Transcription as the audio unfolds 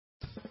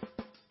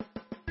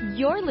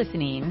You're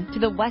listening to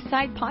the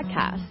Westside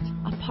Podcast,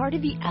 a part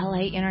of the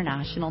LA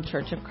International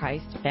Church of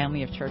Christ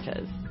family of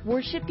churches,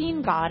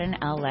 worshiping God in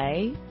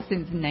LA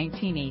since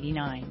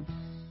 1989.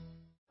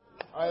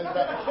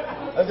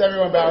 Let's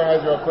everyone bow our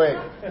heads real quick.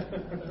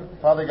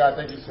 Father God,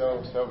 thank you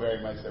so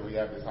very much that we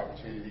have this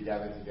opportunity to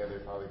gather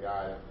together, Father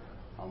God.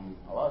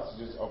 Allow us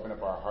to just open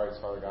up our hearts,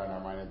 Father God, and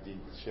our mind, and Dink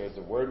shares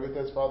the word with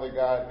us, Father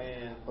God.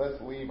 Man, let's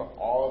leave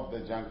all of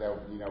the junk that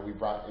we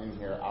brought in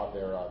here out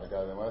there, Father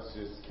God, and let's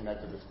just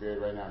connect with the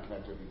Spirit right now and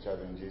connect with each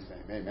other in Jesus'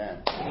 name.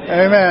 Amen.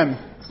 Amen.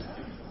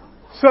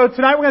 So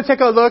tonight we're going to take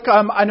a look.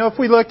 I know if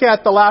we look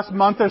at the last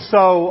month or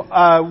so,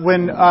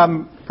 when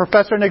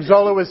Professor Nick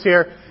Zola was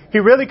here, he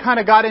really kind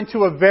of got into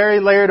a very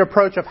layered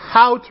approach of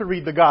how to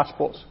read the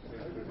Gospels.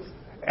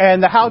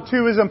 And the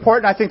how-to is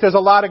important. I think there's a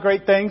lot of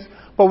great things.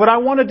 But what I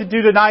wanted to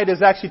do tonight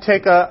is actually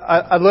take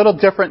a little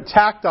different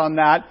tact on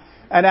that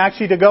and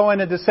actually to go in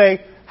and to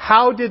say,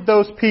 how did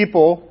those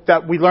people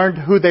that we learned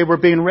who they were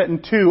being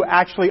written to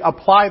actually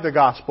apply the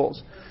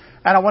Gospels?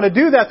 And I want to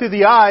do that through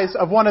the eyes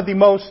of one of the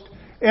most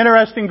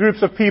interesting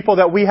groups of people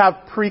that we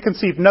have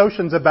preconceived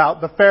notions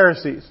about, the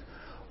Pharisees.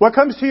 What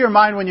comes to your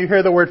mind when you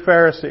hear the word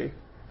Pharisee?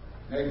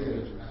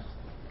 Negative.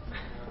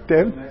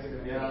 Dave?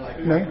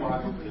 Yeah,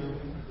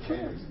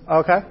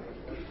 Okay.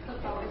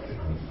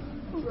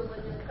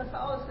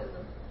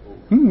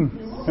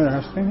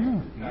 Interesting,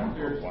 yeah.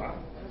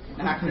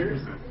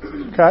 Actors.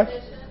 Okay.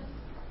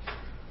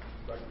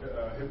 Like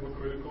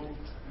hypocritical.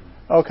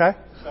 Okay.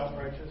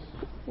 Self-righteous.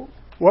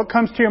 What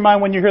comes to your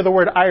mind when you hear the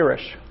word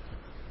Irish?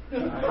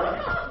 But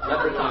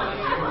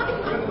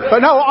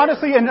no,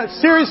 honestly, and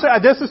seriously,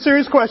 this is a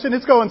serious question.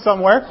 It's going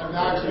somewhere.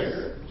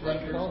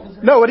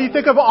 No, what do you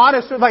think of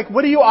honest? Like,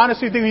 what do you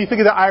honestly think when you think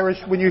of the Irish,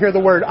 when you hear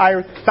the word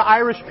Irish, the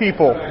Irish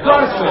people?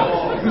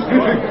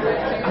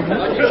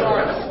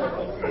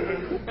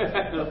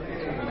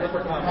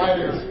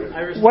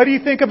 What do you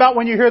think about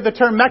when you hear the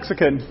term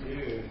Mexican?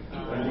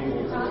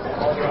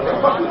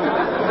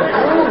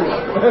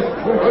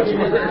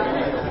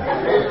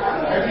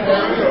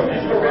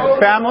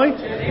 Family?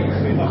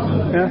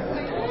 Yeah.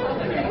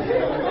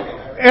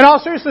 In all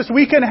seriousness,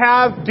 we can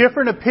have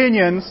different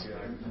opinions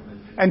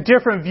and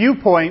different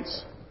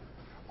viewpoints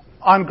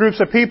on groups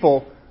of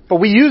people, but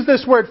we use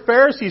this word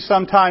Pharisee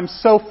sometimes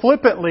so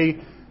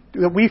flippantly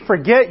that we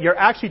forget you're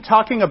actually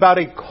talking about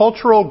a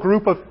cultural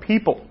group of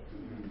people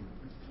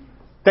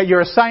that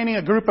you're assigning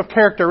a group of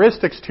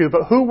characteristics to,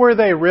 but who were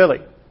they really?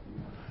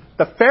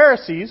 The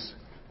Pharisees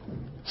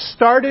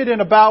started in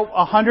about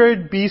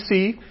 100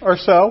 BC or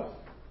so,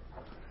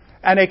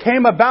 and they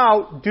came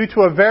about due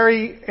to a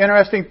very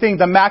interesting thing,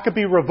 the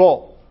Maccabee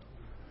revolt.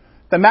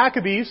 The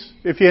Maccabees,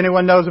 if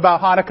anyone knows about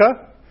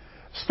Hanukkah,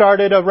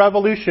 started a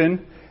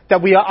revolution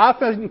that we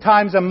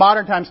oftentimes in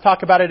modern times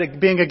talk about it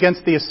being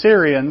against the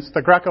Assyrians,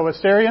 the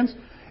Greco-Assyrians.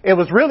 It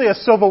was really a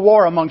civil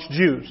war amongst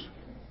Jews.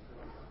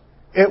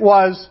 It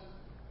was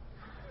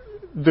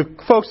the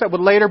folks that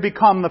would later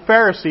become the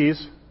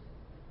Pharisees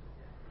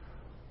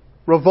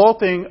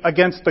revolting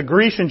against the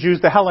Grecian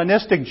Jews, the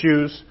Hellenistic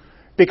Jews,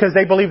 because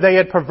they believed they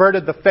had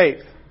perverted the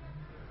faith.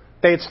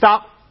 They had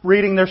stopped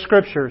reading their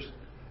scriptures.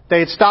 They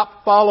had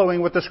stopped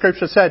following what the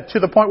scripture said, to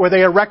the point where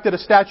they erected a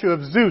statue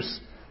of Zeus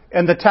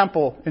in the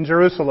temple in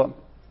Jerusalem.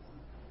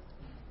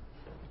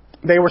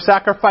 They were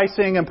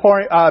sacrificing and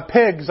pouring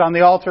pigs on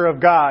the altar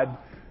of God.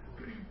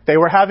 They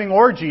were having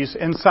orgies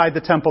inside the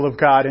temple of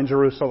God in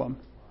Jerusalem,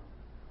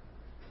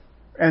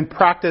 and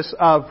practice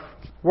of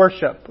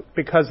worship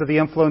because of the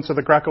influence of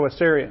the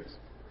Greco-Assyrians.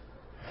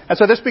 And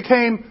so this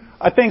became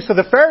a thing. So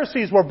the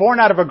Pharisees were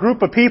born out of a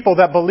group of people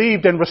that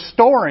believed in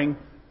restoring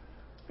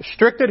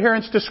strict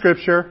adherence to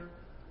Scripture,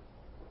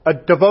 a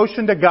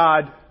devotion to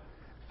God,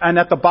 and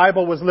that the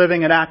Bible was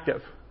living and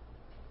active.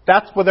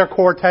 That's what their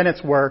core tenets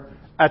were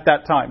at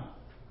that time.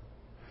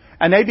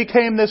 And they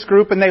became this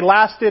group, and they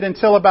lasted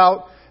until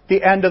about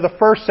the end of the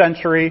first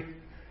century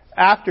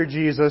after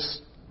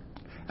Jesus.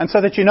 And so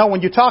that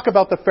when you talk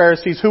about the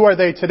Pharisees, who are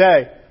they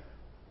today?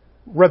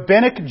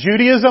 Rabbinic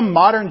Judaism,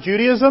 modern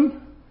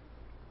Judaism,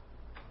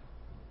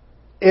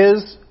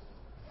 is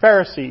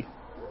Pharisee.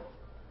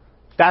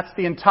 That's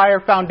the entire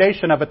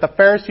foundation of it. The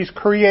Pharisees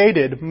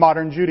created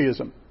modern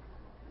Judaism.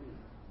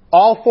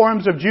 All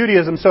forms of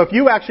Judaism. So if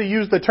you actually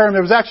use the term,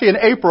 there was actually in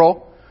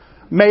April,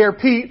 Mayor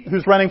Pete,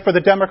 who's running for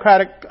the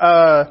Democratic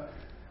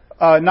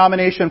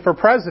nomination for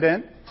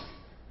president,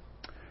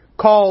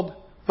 called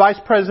Vice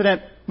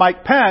President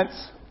Mike Pence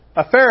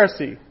a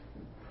Pharisee.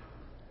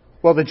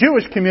 Well, the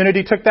Jewish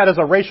community took that as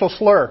a racial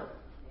slur,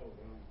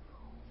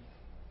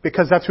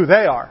 because that's who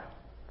they are.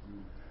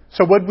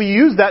 So would we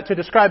use that to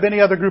describe any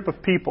other group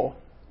of people?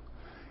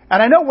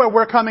 And I know where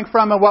we're coming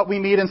from and what we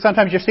mean, and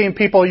sometimes you're seeing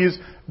people use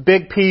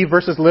big P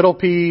versus little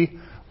p.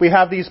 We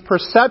have these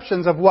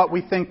perceptions of what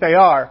we think they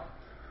are.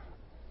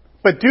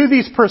 But do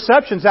these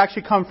perceptions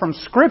actually come from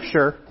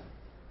Scripture,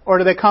 or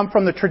do they come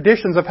from the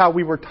traditions of how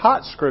we were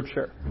taught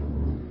Scripture?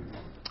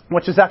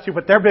 Which is actually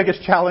what their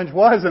biggest challenge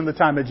was in the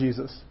time of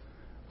Jesus,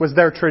 was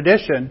their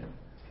tradition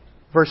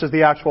versus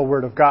the actual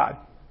Word of God.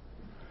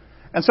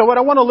 And so what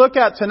I want to look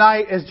at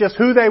tonight is just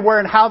who they were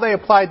and how they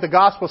applied the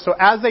gospel. So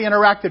as they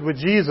interacted with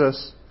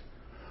Jesus,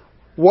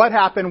 what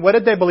happened? What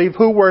did they believe?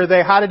 Who were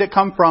they? How did it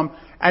come from?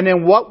 And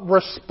then what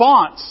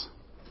response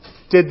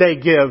did they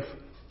give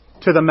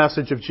to the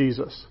message of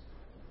Jesus?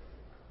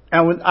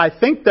 And I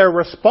think their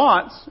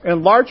response,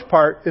 in large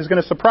part, is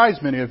going to surprise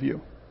many of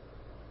you.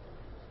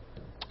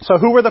 So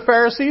who were the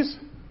Pharisees?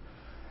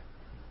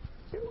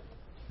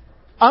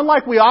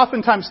 Unlike we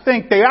oftentimes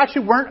think, they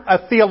actually weren't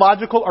a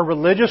theological or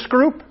religious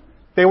group.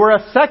 They were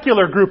a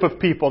secular group of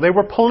people. They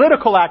were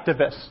political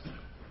activists.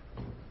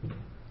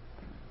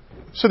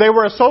 So they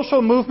were a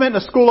social movement,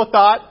 a school of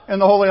thought in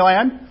the Holy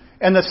Land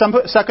in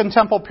the Second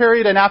Temple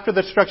period and after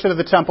the destruction of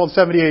the temple in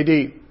 70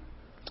 AD.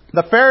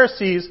 The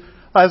Pharisees,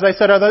 as I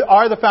said,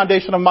 are the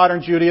foundation of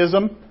modern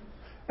Judaism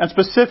and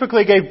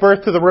specifically gave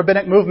birth to the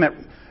rabbinic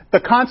movement. The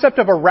concept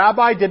of a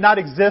rabbi did not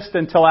exist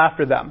until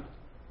after them.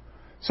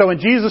 So in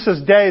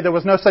Jesus' day, there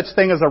was no such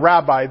thing as a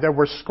rabbi. There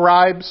were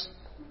scribes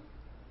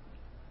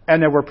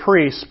and there were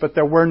priests, but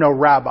there were no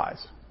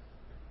rabbis.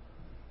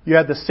 You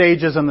had the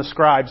sages and the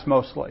scribes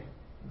mostly.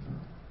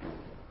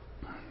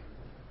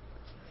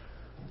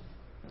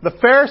 The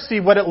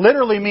Pharisee, what it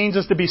literally means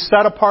is to be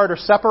set apart or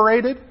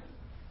separated.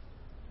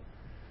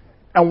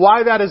 And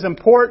why that is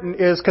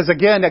important is because,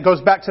 again, it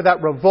goes back to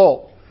that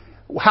revolt.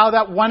 How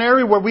that one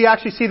area where we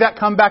actually see that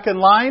come back in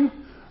line,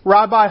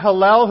 Rabbi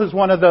Hillel, who's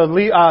one of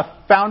the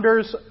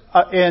founders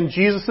in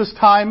Jesus'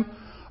 time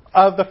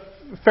of the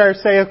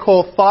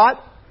Pharisaical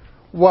thought,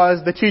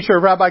 was the teacher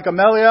of Rabbi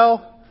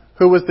Gamaliel,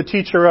 who was the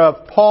teacher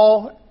of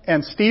Paul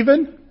and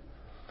Stephen.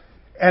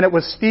 And it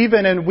was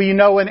Stephen, and we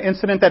know an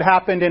incident that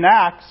happened in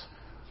Acts,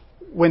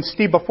 when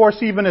before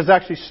Stephen is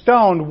actually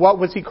stoned, what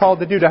was he called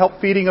to do? To help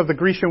feeding of the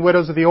Grecian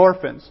widows of the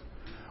orphans.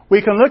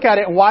 We can look at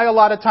it, and why a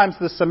lot of times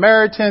the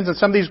Samaritans and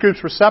some of these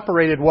groups were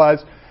separated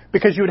was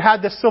because you'd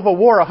had this civil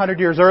war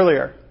 100 years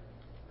earlier.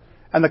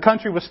 And the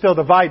country was still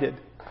divided.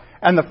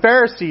 And the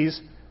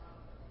Pharisees,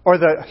 or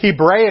the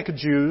Hebraic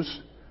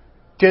Jews,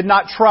 did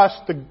not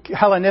trust the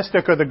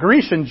Hellenistic or the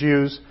Grecian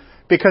Jews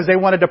because they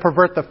wanted to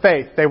pervert the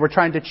faith. They were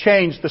trying to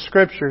change the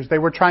scriptures. They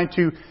were trying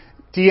to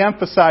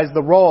de-emphasize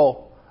the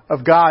role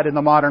of God in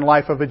the modern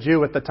life of a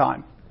Jew at the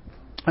time.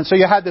 And so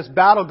you had this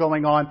battle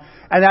going on,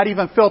 and that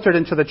even filtered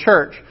into the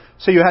church.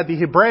 So you had the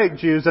Hebraic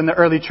Jews in the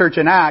early church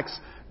in Acts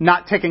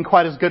not taking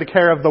quite as good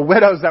care of the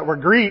widows that were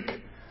Greek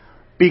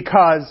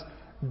because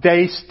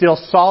they still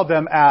saw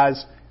them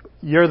as,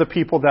 you're the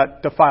people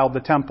that defiled the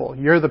temple.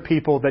 You're the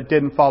people that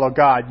didn't follow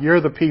God. You're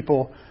the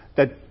people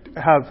that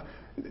have,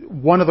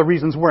 one of the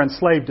reasons we're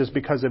enslaved is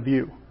because of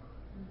you.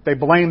 They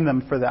blamed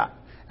them for that.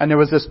 And there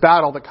was this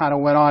battle that kind of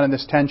went on in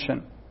this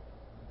tension.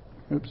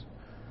 Oops.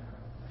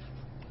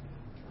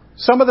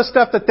 Some of the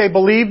stuff that they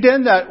believed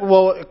in,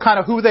 kind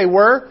of who they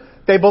were,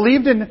 they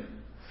believed in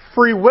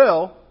free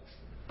will,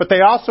 but they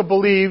also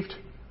believed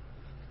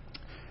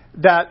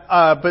that,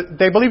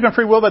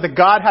 that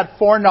God had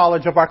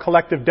foreknowledge of our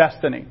collective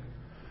destiny.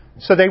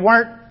 So they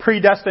weren't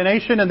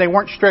predestination and they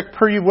weren't strict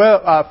free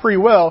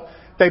will.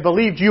 They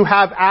believed you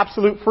have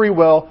absolute free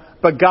will,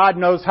 but God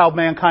knows how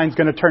mankind's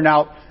going to turn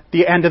out.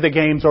 The end of the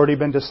game's already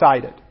been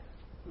decided.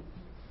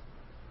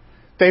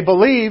 They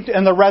believed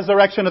in the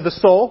resurrection of the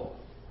soul,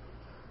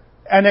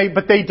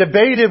 but they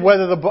debated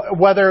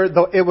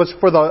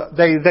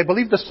they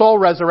believed the soul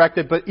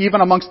resurrected, but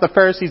even amongst the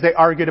Pharisees they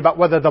argued about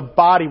whether the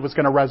body was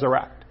going to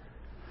resurrect.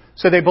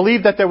 So they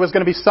believed that there was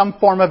going to be some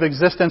form of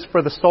existence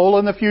for the soul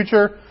in the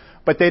future,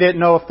 but they didn't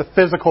know if the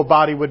physical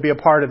body would be a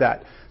part of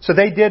that. So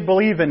they did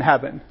believe in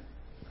heaven.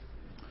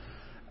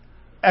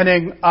 And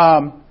then,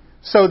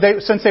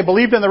 since they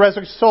believed in the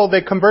resurrected soul,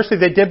 conversely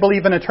they did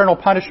believe in eternal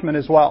punishment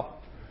as well.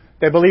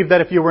 They believed that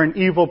if you were an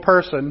evil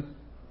person,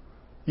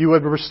 you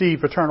would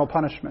receive eternal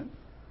punishment.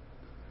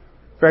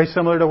 Very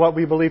similar to what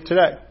we believe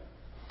today.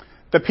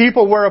 The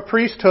people were a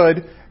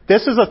priesthood.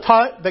 This is a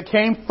thought that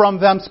came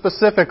from them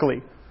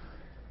specifically.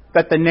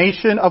 That the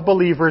nation of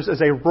believers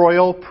is a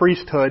royal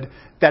priesthood.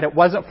 That it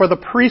wasn't for the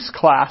priest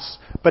class,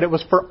 but it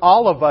was for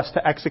all of us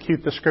to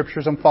execute the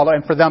scriptures and follow.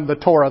 And for them, the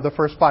Torah, the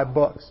first 5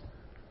 books.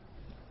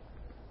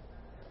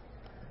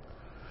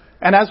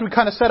 And as we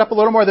kind of set up a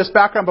little more of this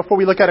background before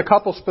we look at a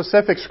couple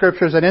specific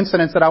scriptures and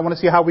incidents that I want to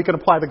see how we can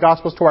apply the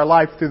Gospels to our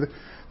life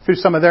through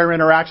some of their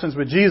interactions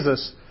with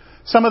Jesus.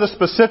 Some of the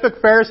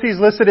specific Pharisees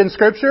listed in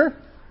Scripture.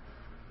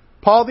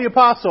 Paul the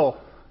Apostle.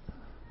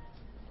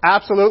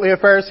 Absolutely a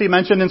Pharisee,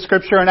 mentioned in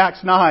Scripture in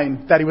Acts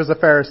 9 that he was a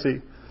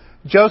Pharisee.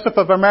 Joseph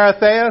of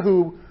Arimathea,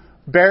 who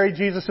buried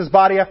Jesus'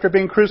 body after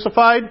being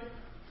crucified.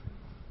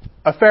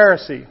 A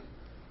Pharisee.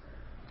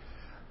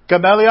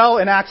 Gamaliel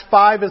in Acts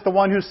 5 is the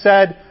one who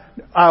said,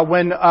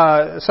 when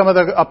some of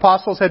the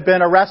apostles had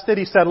been arrested,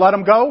 he said, let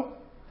them go.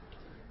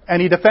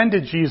 And he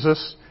defended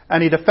Jesus,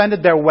 and he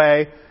defended their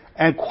way,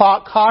 and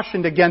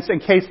cautioned against, in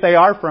case they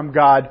are from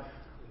God,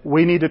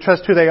 we need to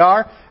trust who they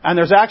are. And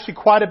there's actually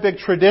quite a big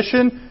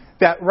tradition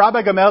that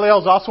Rabbi Gamaliel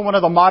is also one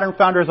of the modern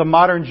founders of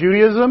modern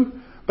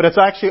Judaism, but it's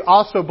actually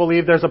also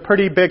believed there's a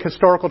pretty big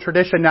historical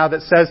tradition now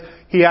that says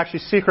he actually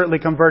secretly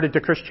converted to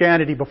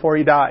Christianity before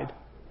he died.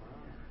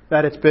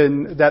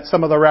 that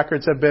some of the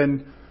records have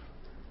been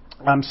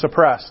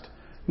suppressed.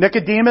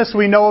 Nicodemus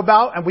we know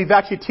about, and we've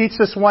actually teach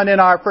this one in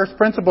our First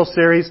Principles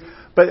series,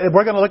 but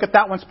we're going to look at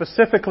that one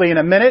specifically in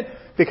a minute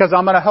because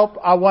I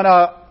want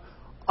to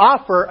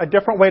offer a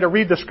different way to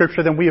read the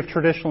Scripture than we have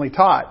traditionally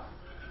taught.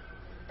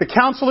 The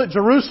council at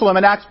Jerusalem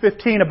in Acts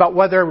 15 about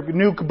what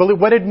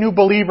did new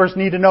believers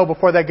need to know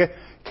before they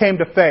came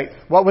to faith,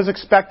 what was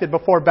expected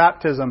before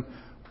baptism,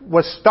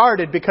 was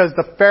started because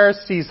the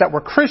Pharisees that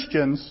were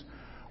Christians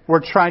were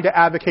trying to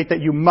advocate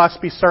that you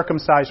must be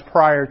circumcised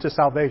prior to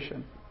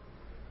salvation.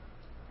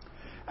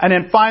 And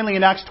then finally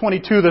in Acts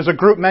 22, there's a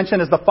group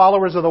mentioned as the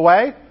followers of the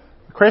way,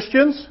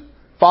 Christians,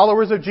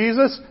 followers of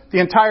Jesus. The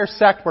entire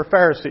sect were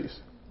Pharisees.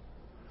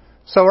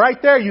 So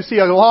right there you see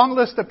a long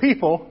list of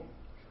people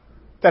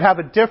that have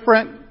a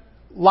different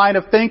line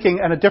of thinking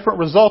and a different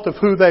result of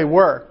who they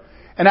were.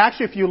 And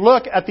actually, if you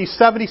look at the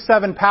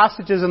 77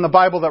 passages in the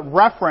Bible that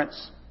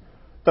reference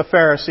the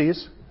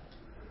Pharisees,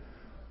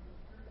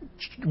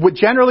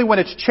 generally when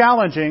it's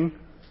challenging,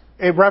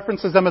 it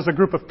references them as a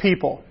group of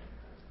people.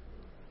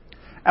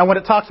 And when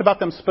it talks about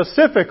them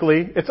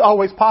specifically, it's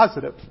always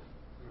positive.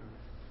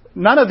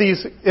 None of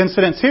these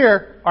incidents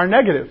here are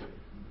negative.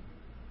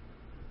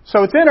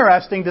 So it's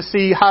interesting to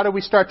see how do we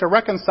start to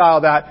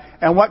reconcile that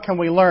and what can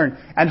we learn.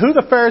 And who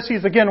the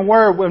Pharisees again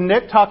were when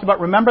Nick talked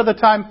about, remember the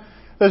time,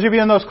 those of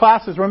you in those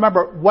classes,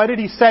 remember, what did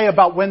he say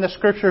about when the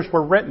Scriptures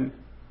were written?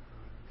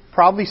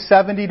 Probably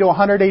 70 to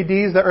 100 AD,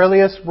 the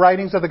earliest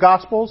writings of the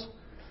Gospels.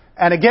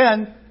 And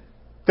again,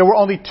 there were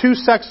only two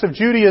sects of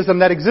Judaism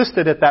that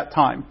existed at that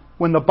time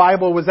when the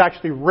Bible was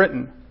actually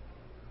written.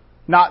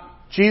 Not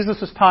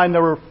Jesus' time,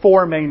 there were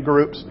four main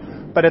groups.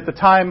 But at the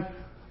time,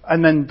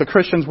 and then the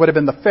Christians would have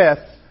been the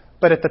fifth.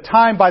 But at the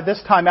time, by this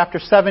time, after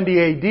 70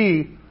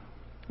 AD,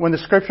 when the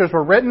Scriptures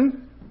were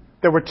written,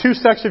 there were two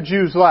sects of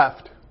Jews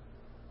left.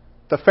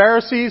 The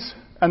Pharisees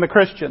and the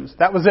Christians.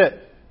 That was it.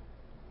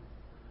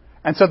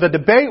 And so the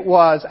debate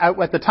was,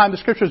 at the time the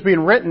Scripture was being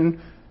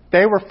written,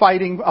 they were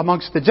fighting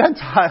amongst the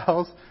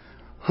Gentiles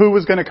who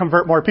was going to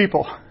convert more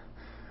people.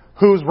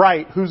 Who's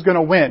right? Who's going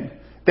to win?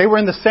 They were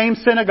in the same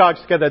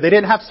synagogues together. They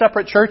didn't have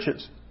separate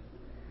churches.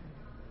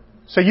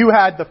 So you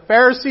had the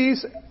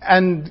Pharisees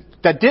and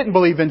that didn't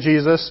believe in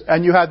Jesus,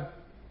 and you had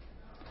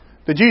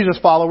the Jesus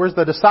followers,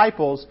 the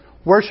disciples,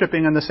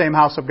 worshiping in the same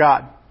house of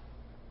God.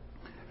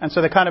 And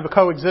so they kind of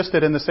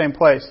coexisted in the same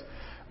place.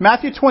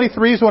 Matthew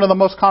 23 is one of the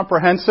most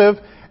comprehensive,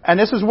 and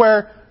this is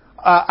where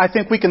I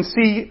think we can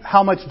see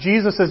how much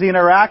Jesus, as he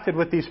interacted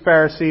with these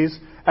Pharisees,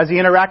 as he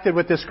interacted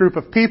with this group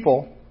of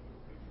people,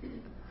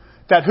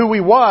 that who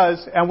he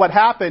was and what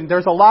happened,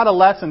 there's a lot of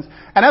lessons.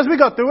 And as we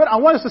go through it, I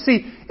want us to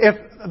see if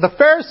the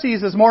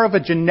Pharisees is more of a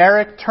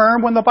generic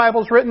term when the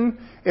Bible's written,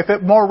 if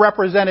it more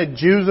represented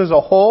Jews as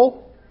a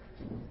whole.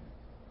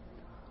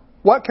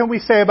 What can we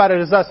say about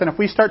it as us? And if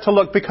we start to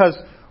look, because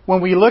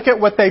when we look at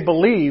what they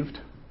believed,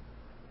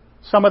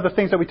 some of the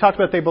things that we talked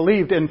about, they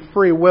believed in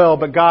free will,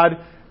 but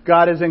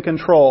God is in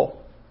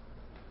control.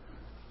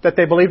 That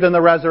they believed in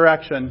the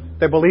resurrection.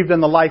 They believed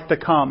in the life to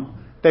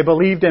come. They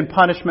believed in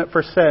punishment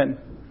for sin.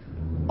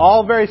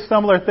 All very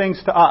similar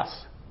things to us.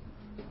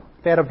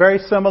 They had a very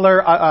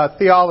similar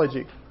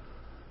theology.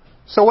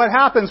 So what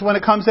happens when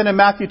it comes in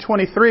Matthew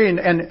 23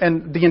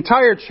 and the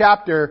entire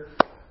chapter,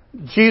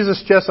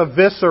 Jesus just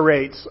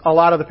eviscerates a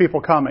lot of the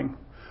people coming.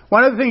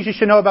 One of the things you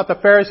should know about the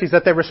Pharisees is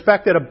that they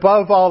respected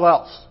above all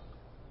else,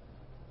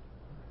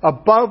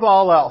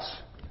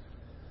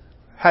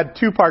 had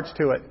two parts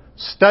to it.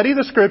 Study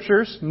the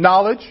Scriptures.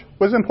 Knowledge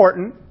was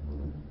important.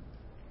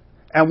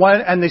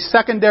 And the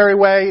secondary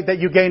way that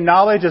you gain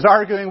knowledge is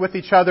arguing with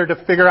each other to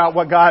figure out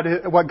what God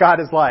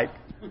is like.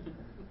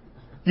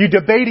 You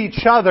debate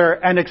each other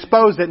and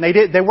expose it.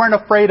 And they weren't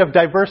afraid of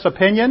diverse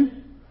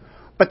opinion,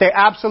 but they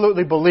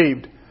absolutely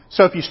believed.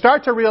 So if you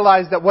start to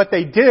realize that what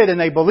they did and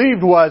they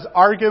believed was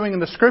arguing in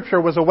the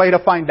Scripture was a way to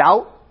find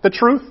out the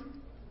truth,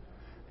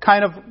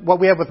 kind of what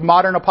we have with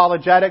modern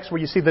apologetics, where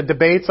you see the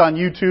debates on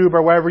YouTube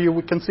or wherever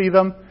you can see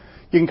them.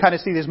 You can kind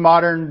of see these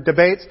modern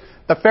debates.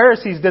 The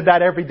Pharisees did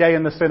that every day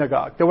in the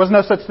synagogue. There was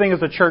no such thing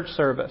as a church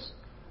service.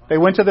 They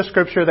went to the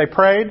Scripture, they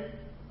prayed,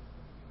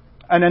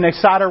 and then they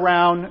sat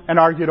around and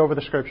argued over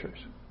the Scriptures.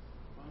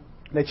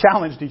 They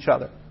challenged each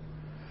other.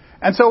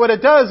 And so what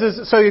it does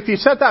is, so if you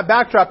set that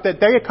backdrop, that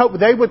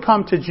they would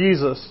come to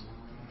Jesus,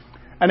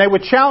 and they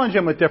would challenge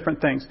him with different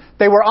things.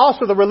 They were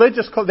also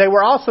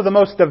the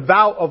most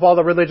devout of all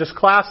the religious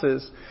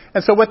classes.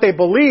 And so what they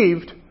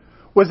believed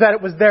was that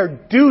it was their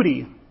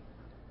duty,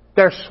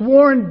 their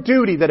sworn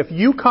duty, that if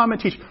you come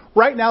and teach,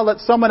 right now let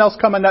someone else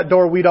come in that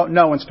door we don't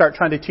know and start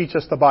trying to teach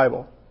us the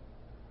Bible.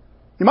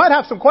 You might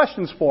have some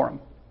questions for them.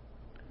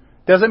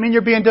 Does it mean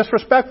you're being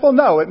disrespectful?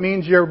 No, it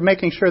means you're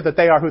making sure that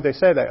they are who they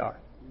say they are.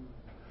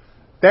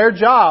 Their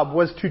job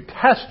was to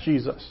test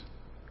Jesus.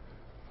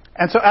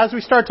 And so as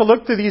we start to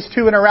look through these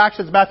two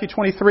interactions, Matthew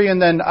 23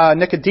 and then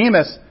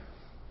Nicodemus,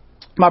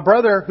 my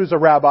brother, who's a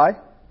rabbi,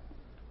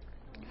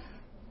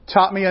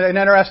 taught me an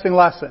interesting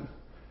lesson.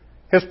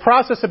 His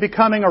process of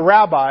becoming a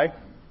rabbi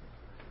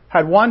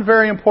had one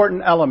very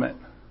important element.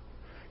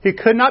 he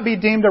could not be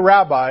deemed a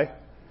rabbi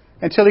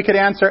until he could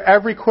answer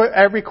every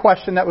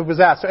question that was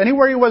asked. So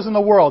anywhere he was in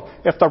the world,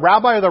 if the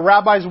rabbi or the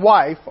rabbi's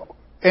wife,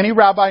 any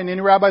rabbi and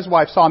any rabbi's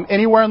wife saw him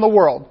anywhere in the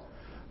world,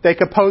 they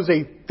could pose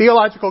a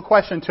theological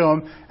question to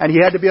him, and he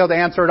had to be able to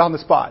answer it on the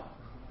spot.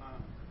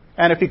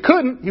 And if he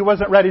couldn't, he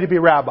wasn't ready to be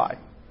rabbi.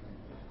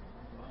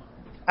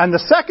 And the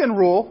second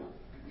rule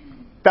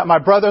that my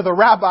brother, the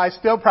rabbi,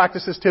 still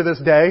practices to this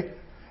day,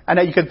 and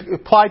that you could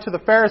apply to the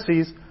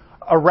Pharisees,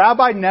 a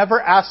rabbi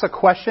never asks a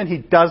question he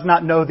does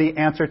not know the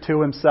answer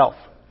to himself.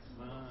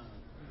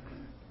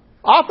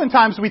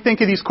 Oftentimes we think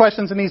of these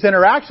questions and these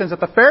interactions that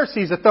the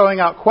Pharisees are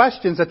throwing out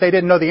questions that they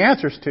didn't know the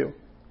answers to.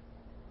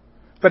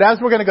 But as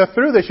we're going to go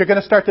through this, you're going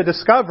to start to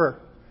discover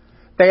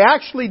they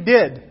actually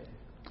did.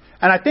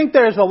 And I think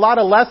there's a lot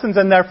of lessons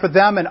in there for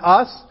them and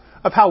us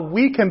of how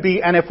we can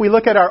be, and if we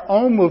look at our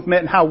own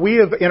movement and how we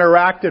have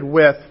interacted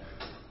with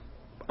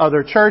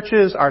other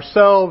churches,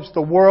 ourselves,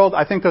 the world,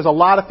 I think there's a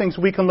lot of things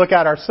we can look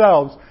at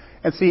ourselves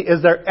and see,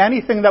 is there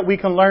anything that we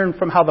can learn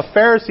from how the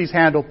Pharisees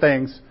handled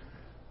things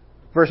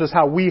versus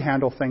how we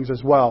handle things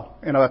as well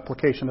in our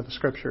application of the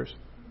Scriptures.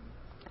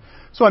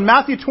 So in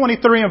Matthew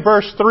 23 and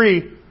verse 3,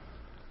 it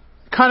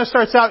kind of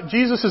starts out,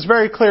 Jesus is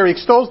very clear. He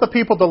extols the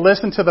people to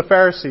listen to the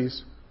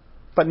Pharisees,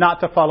 but not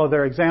to follow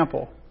their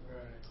example.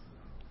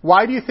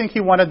 Why do you think he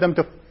wanted them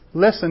to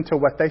listen to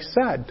what they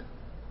said?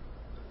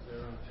 They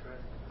were on track.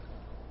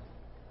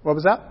 What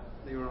was that?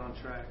 They were on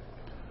track.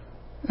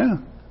 Yeah.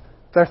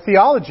 Their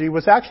theology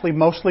was actually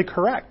mostly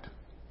correct.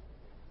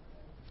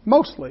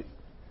 Mostly.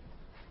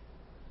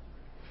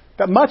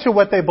 That much of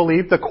what they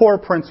believed, the core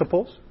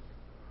principles,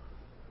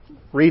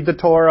 read the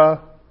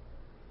Torah,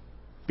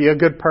 be a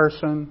good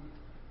person,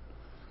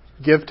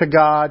 give to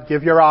God,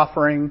 give your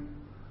offering,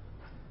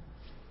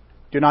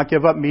 do not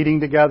give up meeting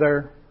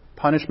together,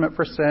 punishment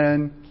for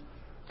sin.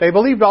 They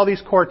believed all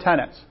these core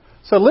tenets.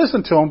 So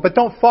listen to them, but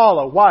don't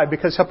follow. Why?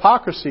 Because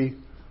hypocrisy,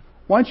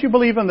 once you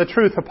believe in the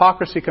truth,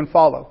 hypocrisy can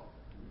follow.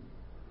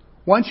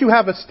 Once you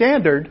have a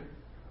standard,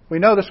 we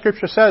know the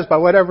Scripture says, by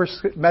whatever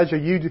measure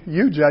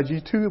you judge,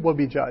 you too will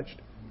be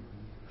judged.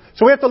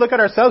 So we have to look at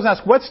ourselves and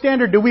ask, what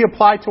standard do we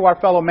apply to our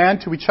fellow man,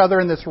 to each other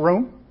in this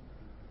room,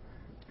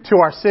 to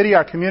our city,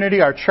 our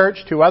community, our church,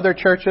 to other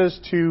churches,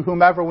 to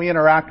whomever we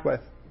interact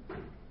with?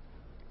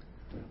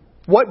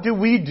 What do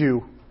we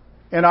do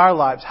in our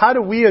lives? How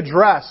do we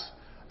address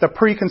the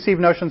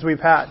preconceived notions we've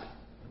had?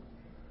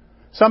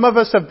 Some of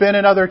us have been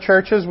in other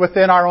churches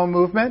within our own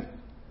movement,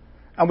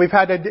 and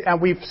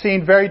we've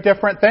seen very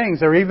different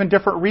things, or even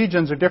different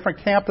regions, or different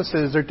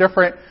campuses, or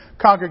different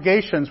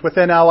congregations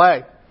within LA.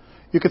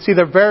 You can see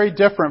they're very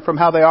different from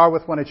how they are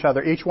with one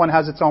another. Each one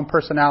has its own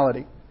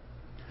personality.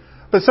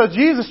 But so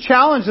Jesus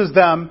challenges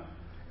them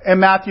in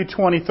Matthew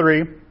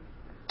 23,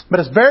 but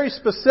it's very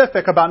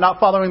specific about not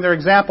following their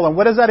example. And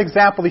what is that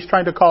example he's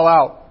trying to call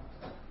out?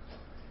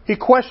 He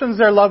questions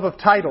their love of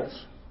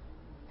titles.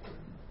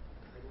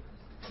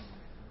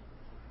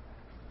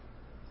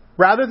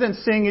 Rather than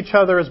seeing each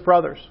other as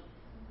brothers.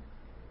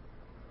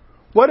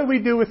 What do we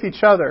do with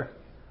each other?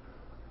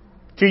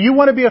 Do you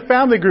want to be a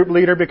family group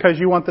leader because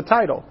you want the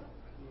title?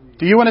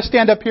 Do you want to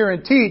stand up here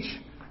and teach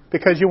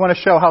because you want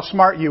to show how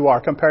smart you are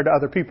compared to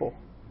other people?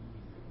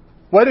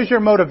 What is your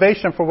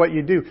motivation for what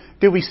you do?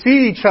 Do we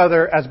see each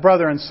other as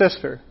brother and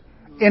sister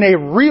in a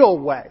real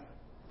way?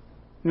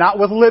 Not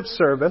with lip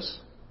service,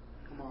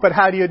 but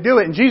how do you do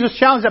it? And Jesus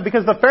challenged that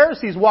because the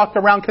Pharisees walked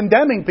around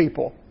condemning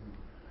people.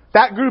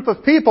 That group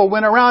of people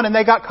went around and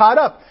they got caught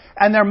up.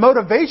 And their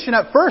motivation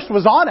at first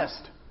was honest.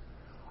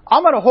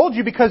 I'm going to hold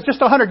you because just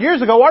 100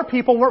 years ago, our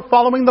people weren't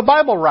following the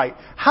Bible right.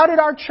 How did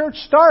our church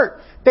start?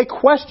 They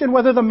questioned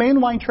whether the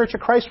mainline Church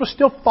of Christ was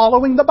still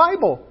following the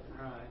Bible.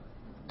 Right.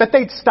 That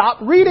they'd stop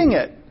reading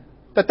it.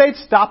 That they'd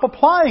stop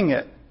applying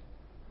it.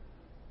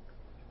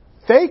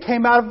 They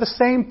came out of the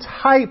same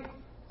type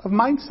of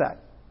mindset.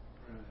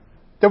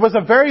 There was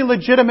a very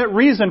legitimate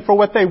reason for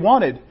what they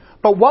wanted.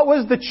 But what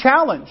was the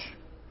challenge?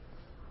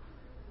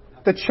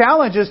 The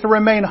challenge is to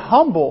remain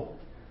humble.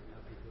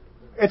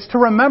 It's to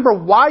remember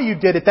why you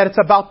did it, that it's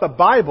about the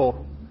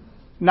Bible,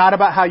 not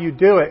about how you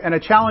do it. And a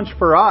challenge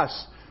for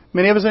us.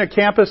 Many of us in a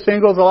campus,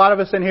 singles, a lot of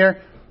us in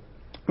here,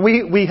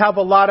 we have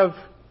a lot of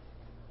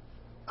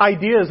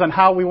ideas on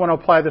how we want to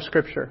apply the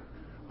Scripture.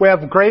 We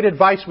have great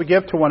advice we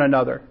give to one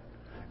another.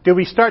 Do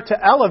we start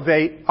to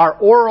elevate our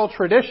oral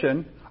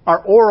tradition,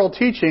 our oral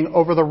teaching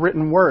over the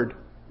written word?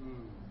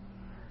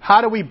 How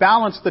do we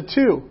balance the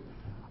two?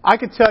 I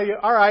could tell you,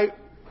 all right,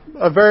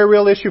 a very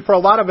real issue for a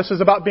lot of us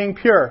is about being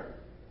pure.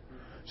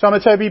 So I'm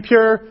going to tell you, be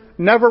pure.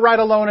 Never ride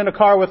alone in a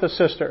car with a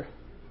sister.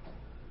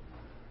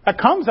 That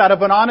comes out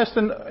of an honest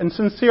and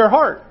sincere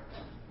heart.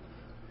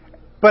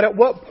 But at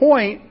what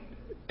point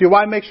do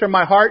I make sure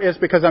my heart is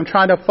because I'm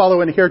trying to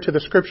follow and adhere to the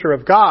Scripture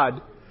of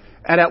God?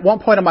 And at one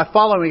point am I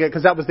following it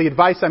because that was the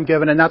advice I'm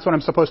given and that's what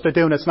I'm supposed to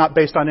do and it's not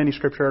based on any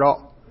Scripture at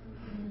all?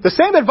 The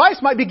same advice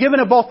might be given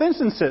in both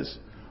instances.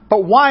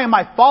 But why am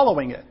I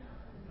following it?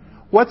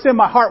 What's in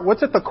my heart?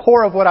 What's at the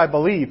core of what I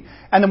believe?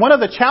 And then one of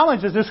the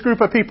challenges this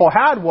group of people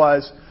had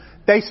was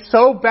They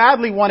so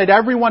badly wanted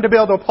everyone to be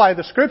able to apply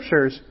the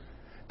Scriptures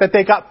that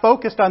they got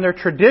focused on their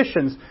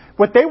traditions.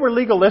 What they were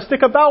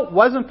legalistic about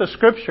wasn't the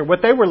Scripture.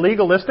 What they were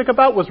legalistic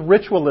about was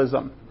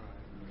ritualism.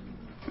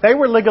 They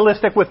were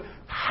legalistic with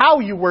how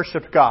you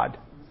worshiped God.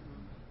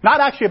 Not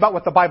actually about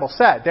what the Bible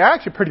said. They're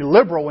actually pretty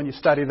liberal when you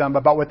study them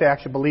about what they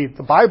actually believed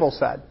the Bible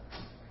said.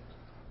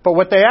 But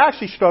what they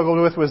actually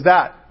struggled with was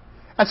that.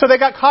 And so they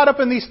got caught up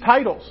in these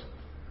titles.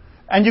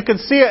 And you can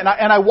see it, and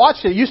I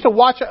watched it. I used to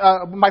watch,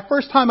 my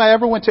first time I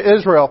ever went to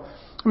Israel,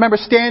 I remember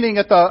standing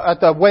at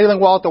the Wailing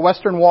Wall, at the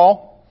Western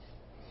Wall.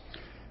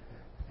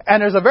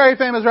 And there's a very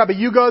famous rabbi.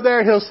 You go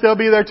there, he'll still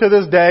be there to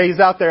this day. He's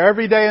out there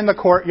every day in the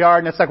courtyard,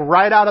 and it's like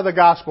right out of the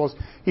Gospels.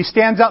 He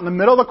stands out in the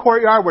middle of the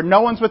courtyard where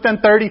no one's within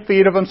 30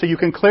 feet of him, so you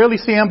can clearly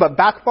see him, but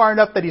back far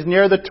enough that he's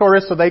near the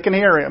tourists so they can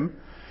hear him.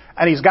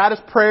 And he's got his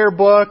prayer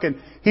book,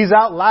 and he's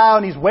out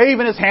loud, and he's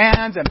waving his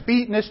hands and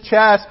beating his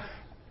chest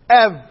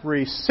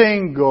every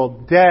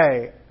single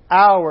day,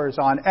 hours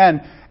on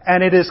end.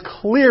 And it is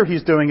clear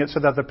he's doing it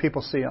so that the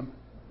people see him.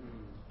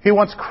 He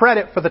wants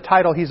credit for the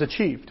title he's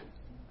achieved.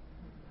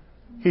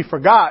 He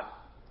forgot,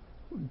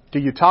 do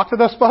you talk to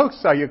those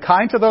folks? Are you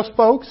kind to those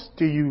folks?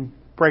 Do you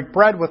break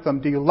bread with them?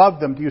 Do you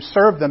love them? Do you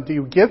serve them? Do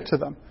you give to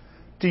them?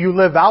 Do you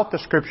live out the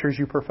Scriptures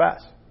you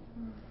profess?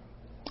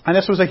 And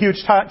this was a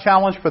huge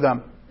challenge for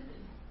them.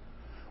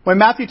 When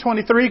Matthew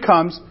 23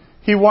 comes,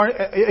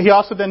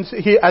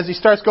 as he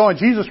starts going,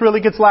 Jesus really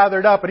gets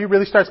lathered up and he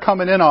really starts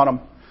coming in on them.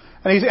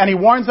 And he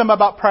warns them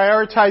about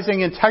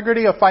prioritizing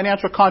integrity of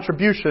financial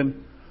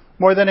contribution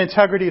more than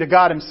integrity to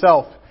God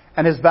Himself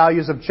and His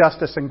values of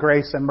justice and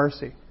grace and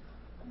mercy.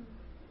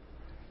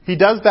 He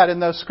does that in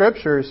those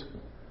Scriptures.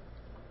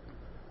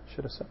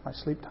 Should have set my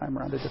sleep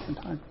timer at a different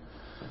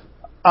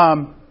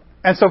time.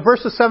 And so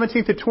verses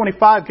 17 to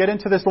 25 get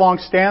into this long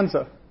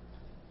stanza.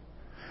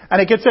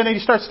 And it gets in and he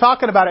starts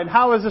talking about it. And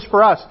how is this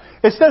for us?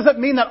 It doesn't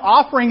mean that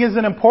offering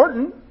isn't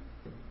important.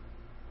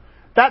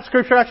 That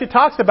Scripture actually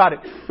talks about it.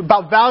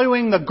 About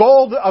valuing the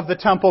gold of the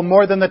temple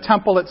more than the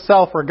temple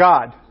itself or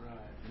God.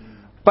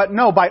 But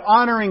no, by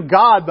honoring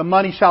God, the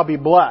money shall be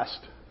blessed.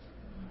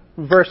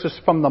 Versus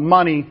from the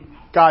money,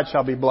 God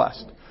shall be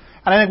blessed.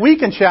 And I think we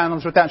can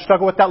challenge with that and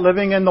struggle with that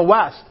living in the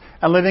West.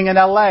 And living in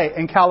LA,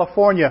 in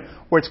California,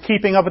 where it's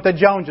keeping up with the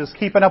Joneses,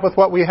 keeping up with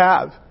what we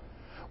have.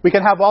 We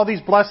can have all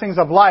these blessings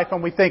of life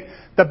and we think,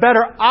 the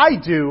better I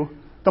do,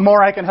 the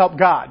more I can help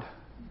God.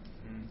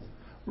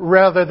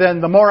 Rather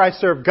than the more I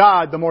serve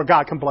God, the more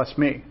God can bless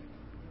me.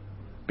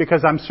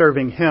 Because I'm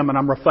serving Him and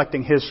I'm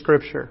reflecting His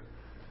Scripture.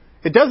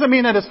 It doesn't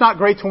mean that it's not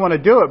great to want to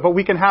do it, but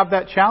we can have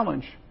that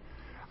challenge.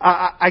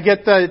 I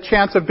get the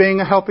chance of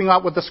helping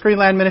out with the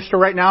Screenland ministry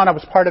right now, and I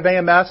was part of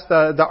AMS,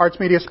 the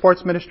Arts Media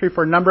Sports Ministry,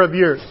 for a number of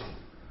years.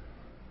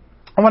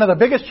 And one of the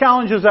biggest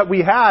challenges that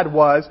we had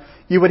was,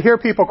 you would hear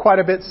people quite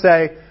a bit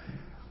say,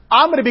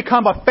 I'm going to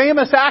become a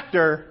famous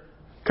actor,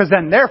 because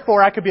then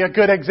therefore I could be a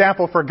good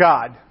example for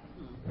God.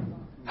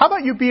 How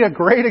about you be a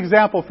great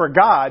example for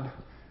God,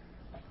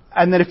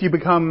 and then if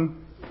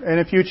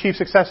you achieve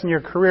success in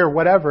your career,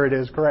 whatever it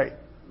is, great.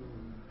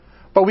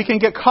 But we can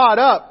get caught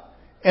up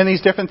in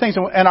these different things,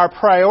 and our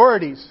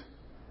priorities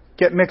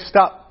get mixed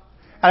up.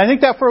 And I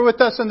think that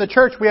with us in the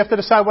church, we have to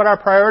decide what our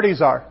priorities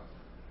are.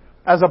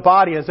 As a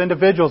body, as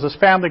individuals, as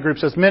family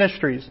groups, as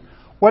ministries.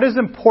 What is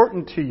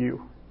important to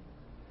you?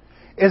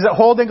 Is it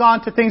holding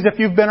on to things if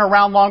you've been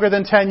around longer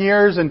than 10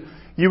 years and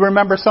you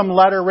remember some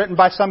letter written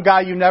by some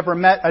guy you never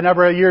met a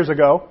number of years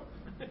ago?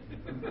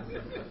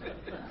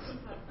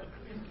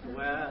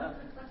 Well,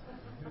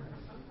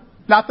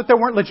 Not that there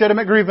weren't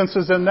legitimate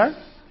grievances in there.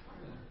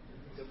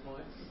 good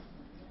point.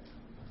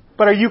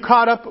 But are you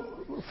caught up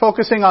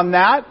focusing on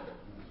that?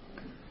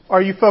 Or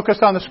are you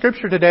focused on the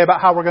Scripture today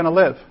about how we're going to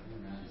live?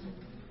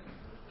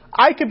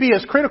 I could be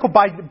as critical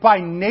by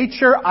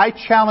nature. I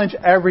challenge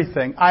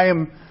everything.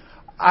 I'm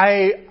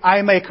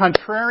a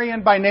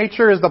contrarian by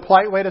nature is the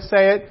polite way to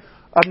say it.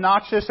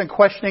 Obnoxious and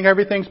questioning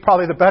everything is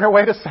probably the better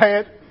way to say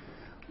it.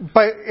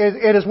 But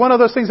it is one of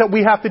those things that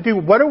we have to do.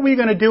 What are we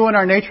going to do in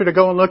our nature to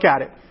go and look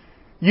at it?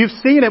 You've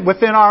seen it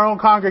within our own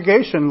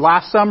congregation.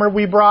 Last summer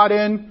we brought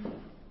in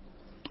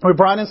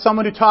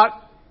someone who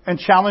taught and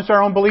challenged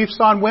our own beliefs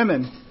on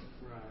women.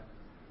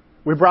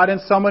 We brought in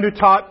someone who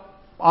taught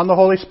on the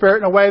Holy Spirit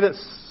in a way that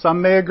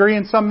some may agree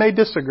and some may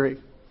disagree.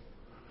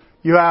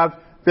 You have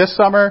this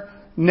summer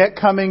Nick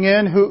coming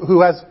in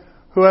who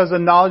has a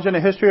knowledge and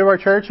a history of our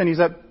church, and he's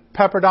at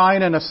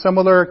Pepperdine and a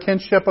similar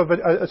kinship of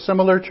a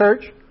similar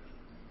church,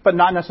 but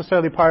not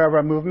necessarily part of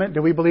our movement.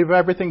 Do we believe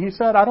everything he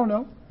said? I don't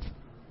know.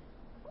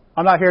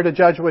 I'm not here to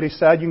judge what he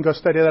said. You can go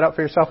study that out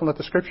for yourself and let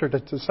the Scripture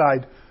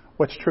decide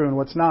what's true and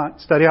what's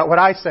not. Study out what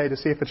I say to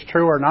see if it's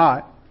true or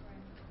not.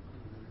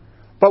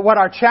 But what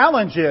our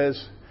challenge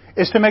is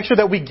to make sure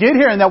that we get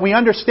here and that we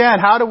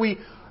understand are we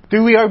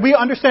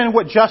understanding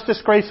what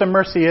justice, grace, and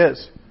mercy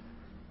is.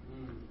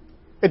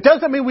 It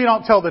doesn't mean we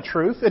don't tell the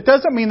truth. It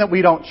doesn't mean that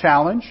we don't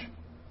challenge.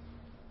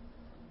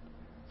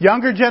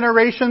 Younger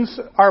generations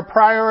are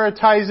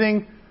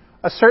prioritizing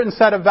a certain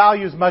set of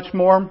values much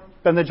more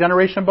than the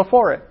generation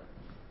before it.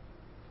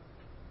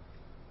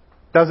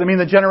 Doesn't mean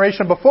the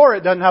generation before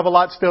it doesn't have a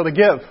lot still to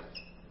give.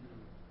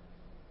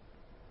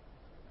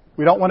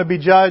 We don't want to be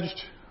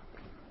judged.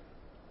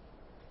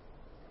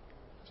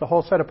 There's a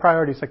whole set of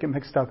priorities that get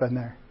mixed up in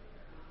there.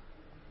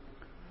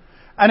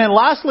 And then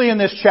lastly in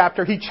this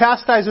chapter, he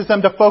chastises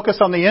them to focus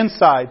on the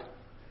inside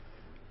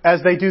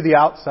as they do the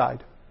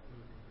outside.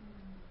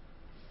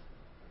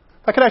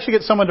 If I could actually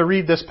get someone to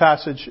read this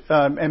passage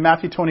in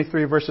Matthew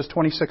 23, verses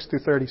 26 through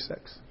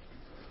 36.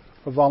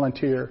 A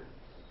volunteer.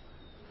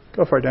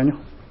 Go for it, Daniel.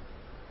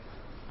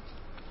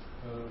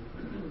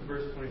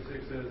 Verse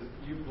 26 says,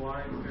 "You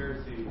blind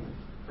Pharisee,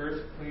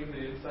 first clean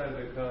the inside of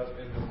the cup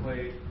and the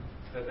plate,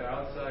 that the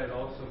outside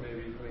also may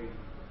be clean.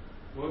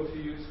 Woe to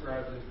you,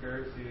 scribes and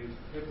Pharisees,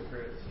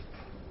 hypocrites!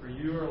 For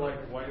you are like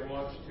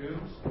whitewashed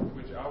tombs,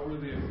 which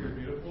outwardly appear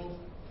beautiful,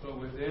 but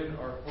within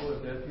are full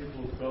of dead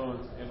people's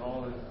bones and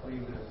all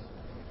uncleanness.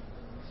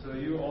 So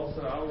you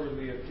also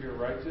outwardly appear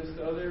righteous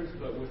to others,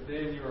 but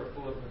within you are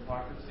full of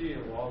hypocrisy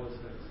and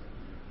lawlessness.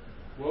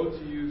 Woe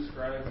to you,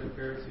 scribes and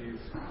Pharisees,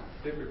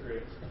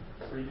 hypocrites!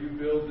 For you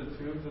build the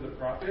tombs of the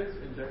prophets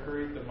and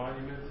decorate the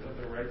monuments of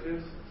the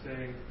righteous,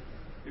 saying,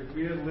 if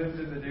we had lived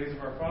in the days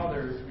of our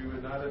fathers, we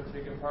would not have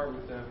taken part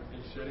with them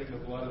in shedding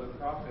the blood of the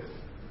prophets.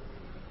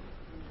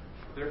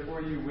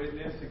 Therefore you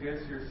witness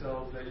against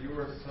yourselves that you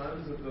are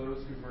sons of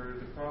those who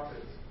murdered the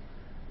prophets.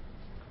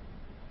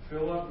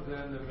 Fill up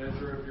then the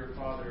measure of your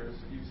fathers,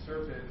 you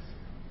serpents,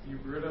 you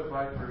brood of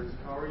vipers,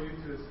 how are you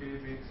to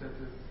escape being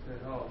sentenced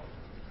to hell?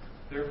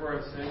 Therefore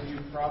I send you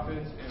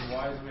prophets and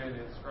wise men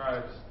and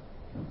scribes,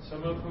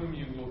 some of whom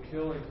you will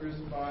kill and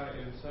crucify,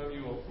 and some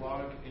you will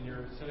flog in your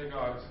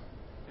synagogues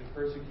and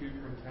persecute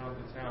from town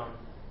to town,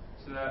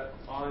 so that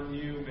on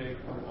you may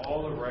come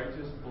all the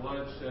righteous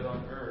blood shed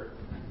on earth,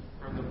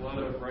 from the blood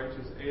of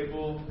righteous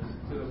Abel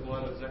to the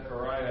blood of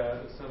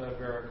Zechariah, the son of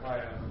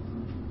Berechiah,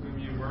 whom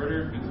you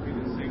murdered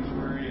between the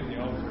sanctuary and the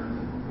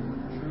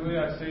altar. Truly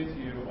I say to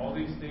you, all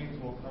these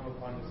things will come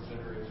upon this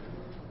generation."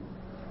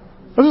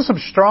 Those are some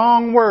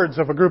strong words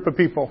of a group of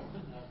people.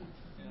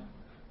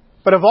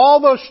 But of all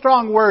those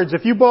strong words,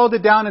 if you boiled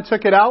it down and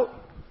took it out,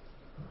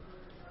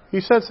 he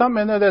said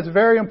something in there that's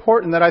very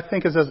important that I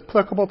think is as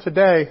applicable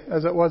today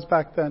as it was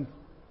back then.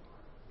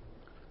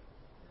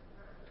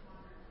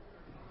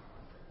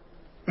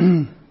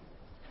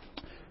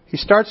 He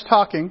starts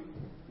talking,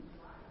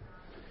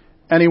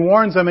 and he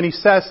warns them, and he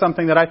says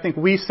something that I think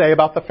we say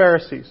about the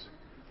Pharisees.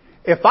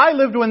 If I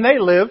lived when they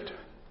lived,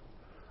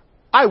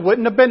 I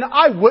wouldn't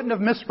have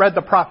misread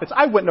the prophets.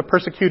 I wouldn't have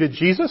persecuted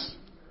Jesus.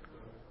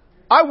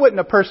 I wouldn't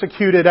have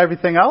persecuted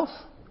everything else.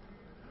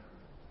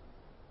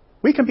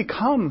 We can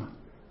become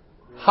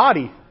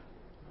haughty.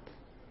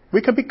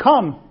 We can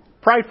become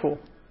prideful.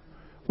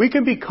 We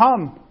can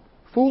become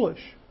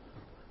foolish.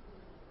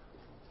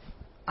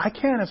 I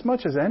can as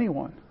much as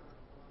anyone.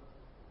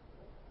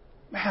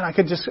 Man,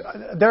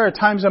 there are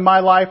times in my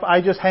life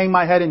I just hang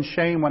my head in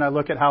shame when I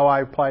look at how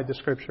I applied the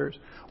scriptures,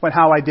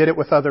 how I did it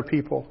with other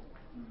people.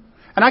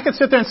 And I can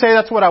sit there and say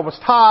that's what I was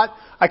taught.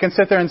 I can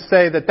sit there and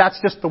say that that's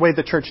just the way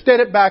the church did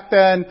it back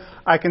then.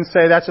 I can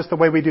say that's just the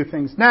way we do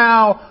things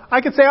now.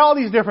 I can say all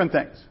these different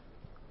things.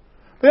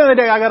 But at the end of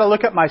the day, I got to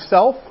look at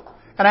myself,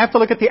 and I have to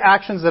look at the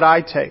actions that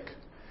I take.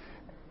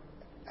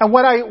 And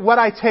what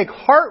I take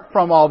heart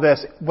from all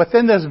this,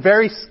 within this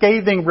very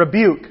scathing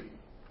rebuke,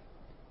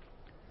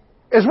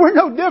 is we're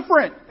no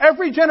different.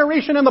 Every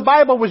generation in the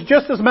Bible was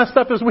just as messed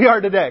up as we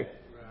are today.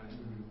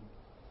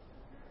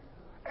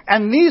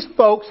 And these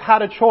folks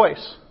had a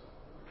choice.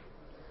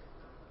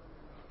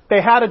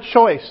 They had a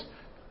choice.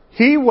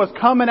 He was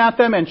coming at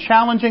them and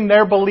challenging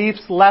their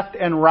beliefs left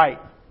and right.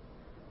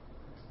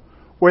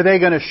 Were they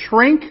going to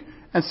shrink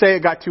and say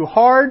it got too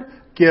hard,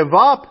 give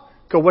up,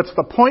 go, what's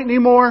the point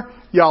anymore?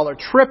 Y'all are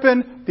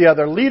tripping. The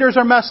other leaders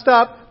are messed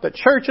up. The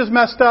church is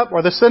messed up,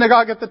 or the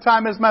synagogue at the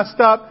time is messed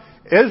up.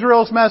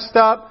 Israel's messed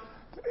up.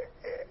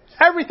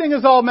 Everything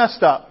is all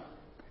messed up.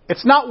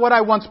 It's not what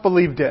I once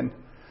believed in.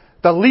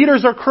 The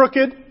leaders are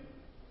crooked.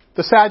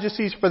 The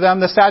Sadducees, for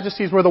them, the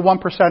Sadducees were the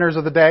 1%ers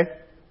of the day.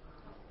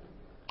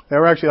 They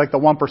were actually like the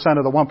 1%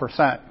 of the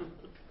 1%.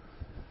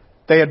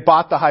 They had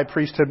bought the high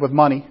priesthood with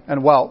money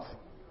and wealth.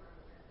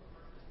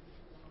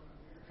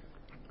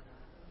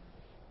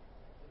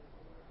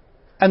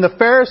 And the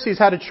Pharisees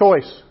had a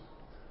choice.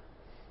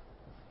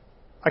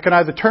 I can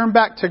either turn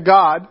back to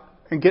God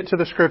and get to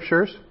the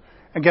scriptures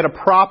and get a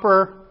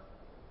proper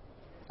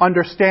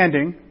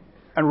understanding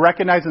and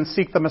recognize and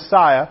seek the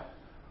Messiah,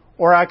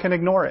 or I can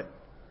ignore it.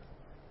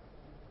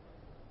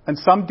 And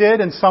some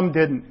did and some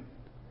didn't.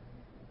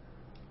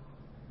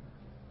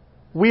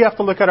 We have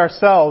to look at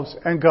ourselves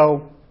and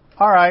go,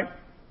 all right,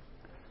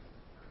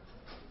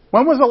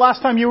 when was the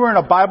last time you were in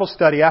a Bible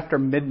study after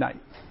midnight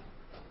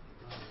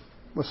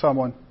with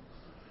someone?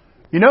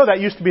 You know that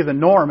used to be the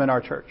norm in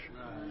our church.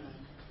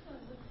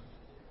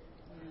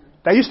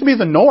 That used to be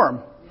the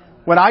norm.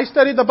 When I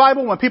studied the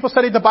Bible, when people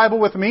studied the Bible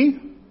with me,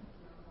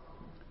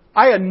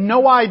 I had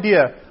no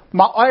idea.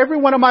 Every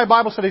one of my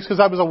Bible studies, because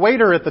I was a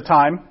waiter at the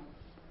time,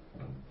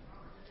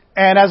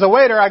 and as a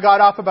waiter, I got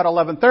off about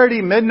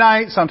 11:30,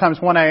 midnight, sometimes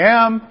 1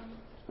 a.m.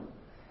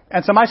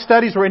 And so my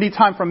studies were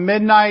anytime from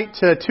midnight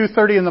to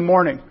 2:30 in the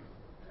morning.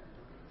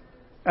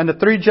 And the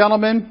three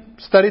gentlemen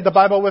studied the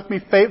Bible with me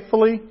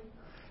faithfully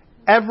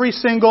every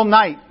single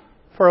night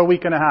for a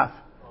week and a half.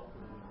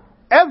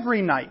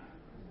 Every night.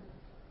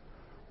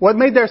 What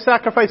made their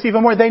sacrifice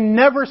even more? They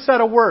never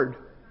said a word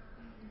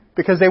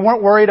because they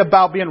weren't worried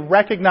about being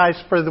recognized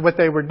for what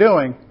they were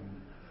doing.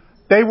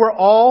 They were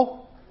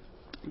all,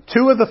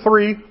 two of the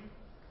three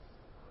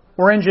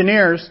were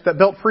engineers that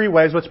built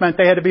freeways, which meant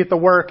they had to be at the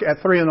work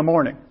at 3 in the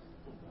morning.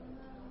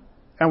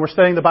 And were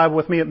studying the Bible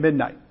with me at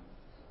midnight.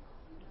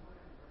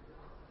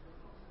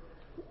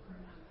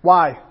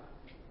 Why?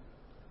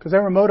 Because they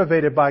were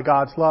motivated by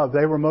God's love.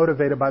 They were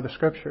motivated by the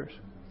Scriptures.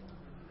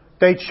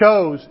 They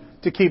chose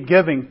to keep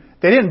giving.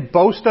 They didn't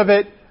boast of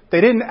it.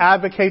 They didn't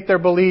advocate their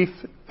belief.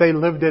 They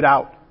lived it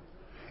out.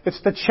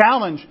 It's the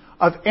challenge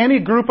of any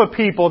group of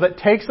people that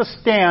takes a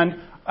stand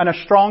and a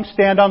strong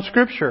stand on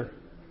Scripture,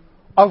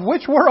 of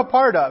which we're a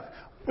part of.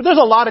 But there's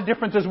a lot of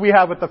differences we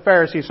have with the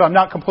Pharisees, so I'm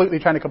not completely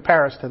trying to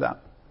compare us to them.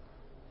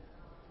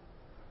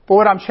 But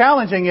what I'm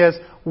challenging is,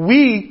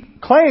 we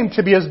claim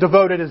to be as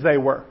devoted as they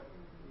were.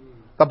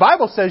 The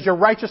Bible says your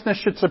righteousness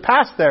should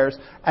surpass theirs,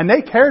 and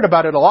they cared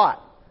about it a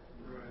lot.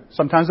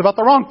 Sometimes about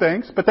the wrong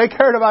things, but they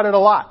cared about it a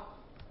lot.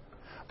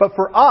 But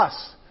for us,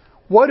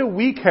 what do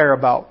we care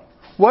about?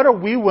 What are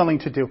we willing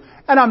to do?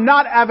 And I'm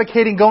not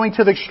advocating going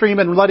to the extreme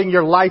and letting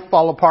your life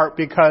fall apart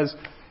because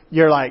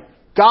you're like,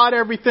 God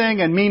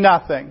everything and me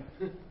nothing.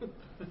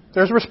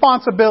 There's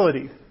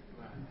responsibility.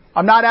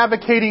 I'm not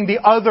advocating the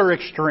other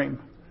extreme.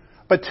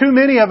 But too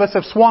many of us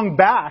have swung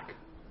back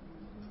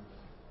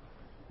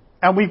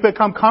and we've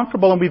become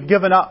comfortable and we've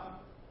given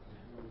up.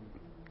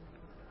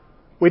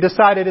 We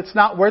decided it's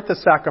not worth the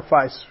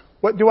sacrifice.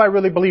 What do I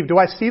really believe? Do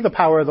I see the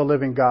power of the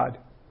living God?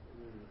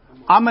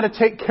 I'm going to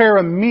take care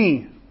of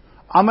me.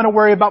 I'm going to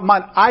worry about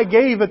mine. I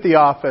gave at the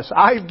office.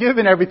 I've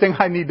given everything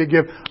I need to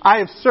give. I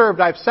have served.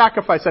 I've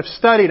sacrificed. I've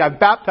studied. I've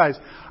baptized.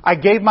 I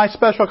gave my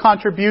special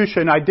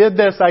contribution. I did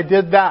this. I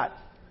did that.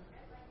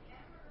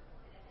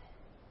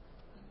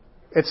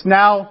 It's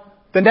now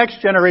the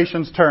next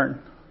generation's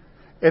turn.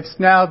 It's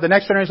now the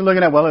next generation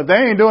looking at, well, if they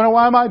ain't doing it,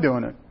 why am I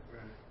doing it?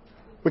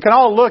 We can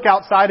all look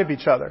outside of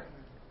each other.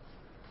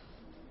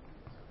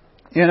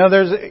 You know,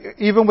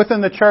 even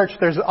within the church,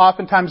 there's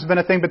oftentimes been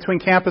a thing between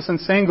campus and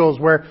singles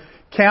where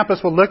campus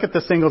will look at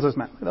the singles as,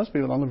 man, those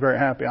people don't look very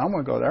happy. I'm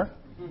going to go there.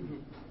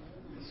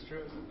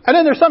 And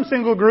then there's some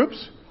single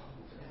groups.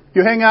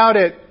 You hang out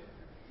at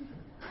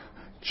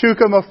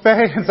Chuka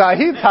Mofei and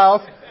Zahid's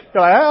house.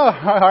 You're like,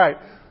 oh, all right.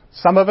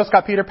 Some of us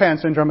got Peter Pan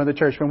syndrome in the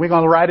church, and we're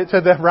going to ride it to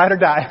the ride or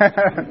die.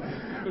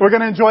 We're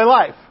going to enjoy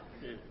life.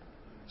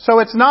 So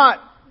it's not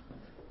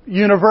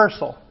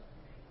universal.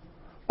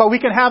 But we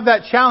can have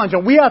that challenge,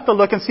 and we have to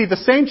look and see the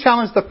same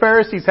challenge the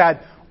Pharisees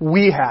had,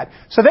 we had.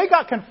 So they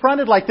got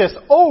confronted like this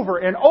over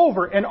and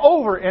over and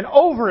over and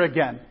over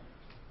again.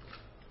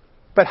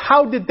 But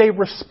how did they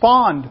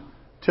respond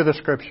to the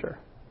Scripture?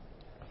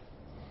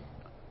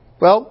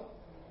 Well,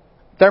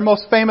 their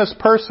most famous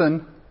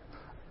person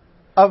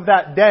of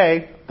that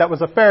day that was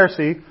a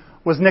Pharisee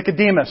was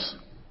Nicodemus.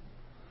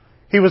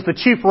 He was the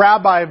chief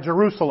rabbi of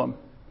Jerusalem.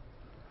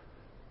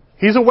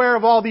 He's aware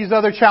of all these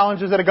other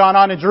challenges that have gone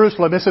on in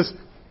Jerusalem. This is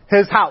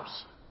his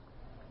house.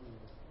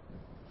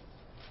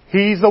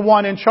 He's the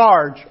one in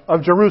charge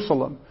of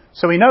Jerusalem.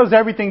 So he knows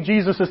everything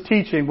Jesus is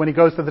teaching when he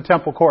goes to the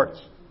temple courts.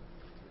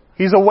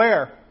 He's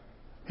aware.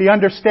 He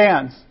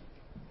understands.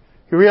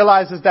 He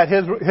realizes that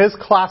his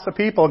class of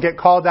people get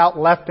called out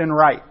left and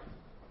right.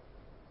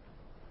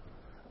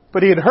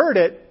 But he had heard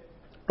it.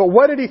 But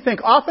what did he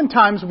think?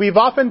 Oftentimes, we've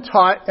often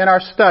taught in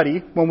our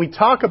study, when we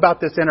talk about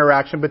this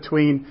interaction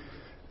between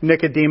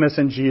Nicodemus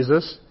and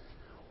Jesus,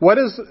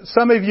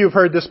 some of you have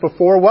heard this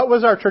before. What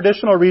was our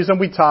traditional reason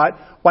we taught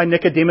why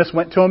Nicodemus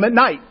went to him at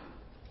night?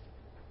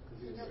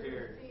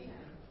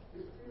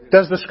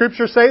 Does the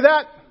Scripture say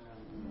that?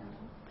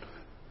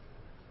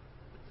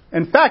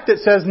 In fact, it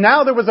says,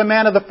 now there was a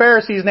man of the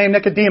Pharisees named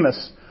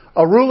Nicodemus,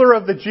 a ruler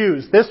of the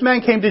Jews. This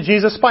man came to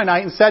Jesus by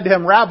night and said to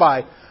him,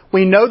 Rabbi,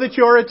 we know that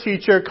you are a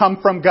teacher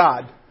come from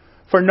God,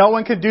 for no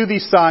one could do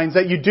these signs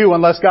that you do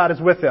unless God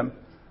is with him.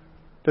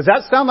 Does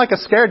that sound like a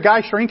scared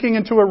guy shrinking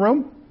into a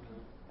room?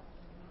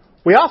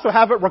 We also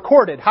have it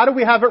recorded. How do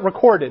we have it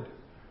recorded?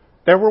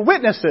 There were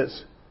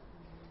witnesses.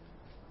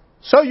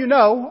 So you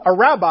know, a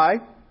rabbi,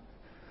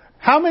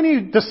 how many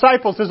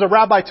disciples does a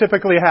rabbi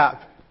typically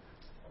have?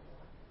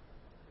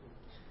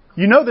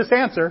 You know this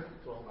answer.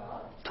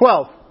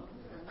 12.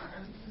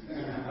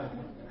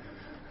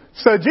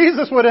 So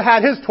Jesus would have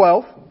had his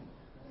 12.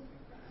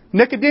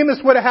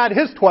 Nicodemus would have had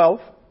his 12.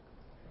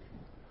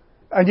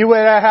 And you would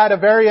have had a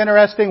very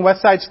interesting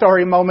West Side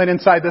Story moment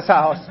inside this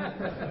house.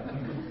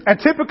 And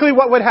typically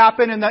what would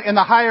happen in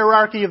the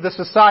hierarchy of the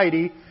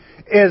society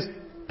is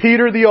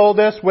Peter, the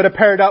oldest, would have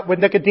paired up with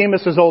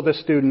Nicodemus'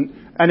 oldest student,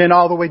 and then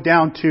all the way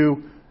down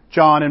to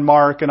John and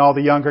Mark and all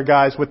the younger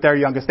guys with their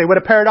youngest. They would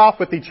have paired off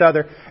with each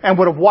other and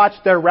would have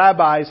watched their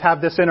rabbis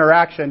have this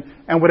interaction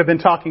and would have been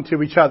talking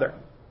to each other.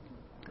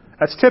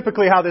 That's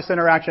typically how this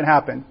interaction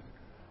happened.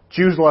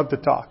 Jews love to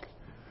talk.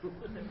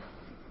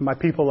 My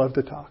people love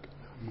to talk.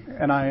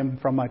 And I am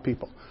from my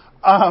people.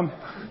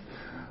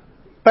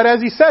 But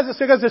as he says, it's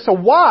because it's a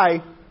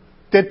why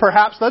did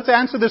perhaps, let's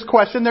answer this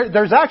question.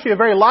 There's actually a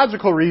very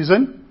logical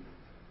reason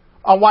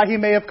on why he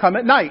may have come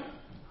at night.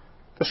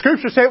 The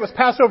scriptures say it was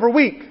Passover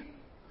week.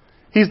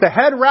 He's the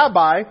head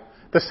rabbi.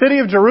 The city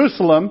of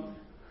Jerusalem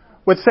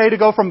would say to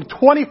go from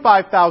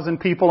 25,000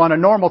 people on a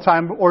normal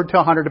time or to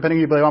 100, depending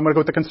on you believe. I'm going to go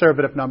with the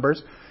conservative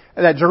numbers.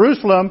 And that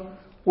Jerusalem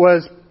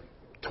was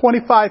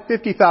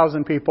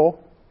 50,000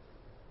 people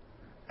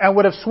and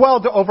would have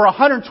swelled to over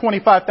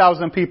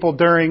 125,000 people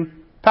during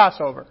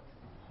Passover.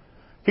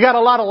 He got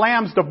a lot of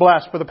lambs to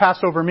bless for the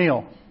Passover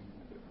meal.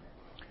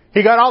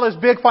 He got all his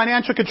big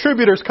financial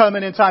contributors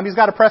coming in time. He's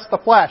got to press the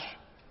flesh.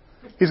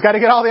 He's got to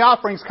get all the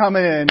offerings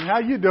coming in. How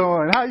you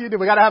doing? How you doing?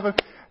 We got to have a...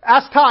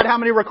 Ask Todd how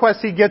many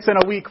requests he gets in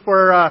a week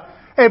for,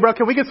 hey bro,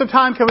 can we get some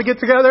time? Can we get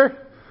together?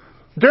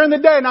 During the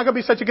day, not going to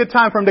be such a good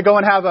time for him to go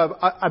and have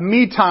a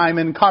me time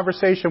and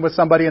conversation with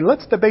somebody and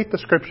let's debate the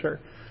scripture.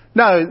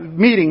 No,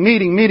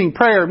 meeting,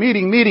 prayer,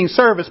 meeting,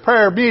 service,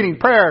 prayer, meeting,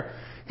 prayer.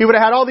 He would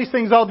have had all these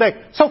things all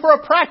day. So for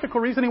a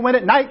practical reason, he went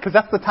at night because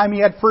that's the time he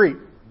had free.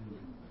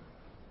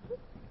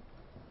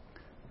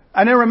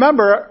 And then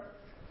remember,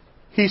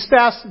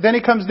 then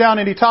he comes down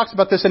and he talks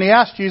about this and he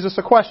asks Jesus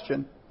a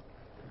question.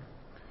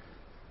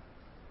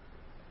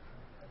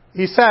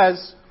 He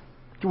says,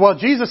 well,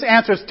 Jesus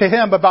answers to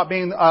him about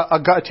being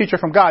a teacher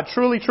from God.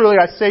 Truly, truly,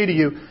 I say to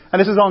you, and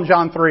this is on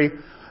John 3,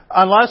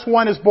 unless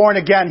one is born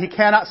again, he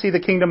cannot see the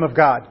kingdom of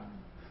God.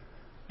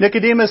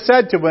 Nicodemus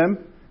said to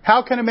him,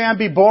 how can a man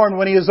be born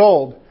when he is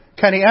old?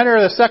 Can he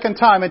enter the second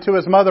time into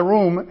his mother's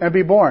womb and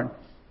be born?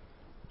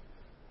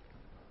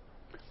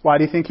 Why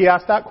do you think he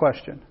asked that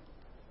question?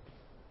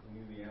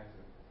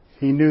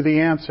 He knew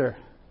the answer.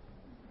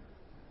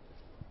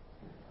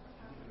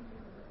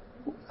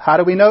 How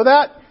do we know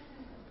that?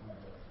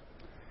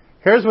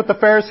 Here's what the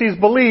Pharisees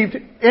believed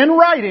in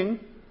writing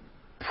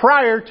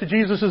prior to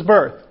Jesus'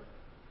 birth.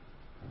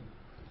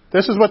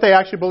 This is what they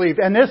actually believed.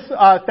 And this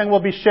thing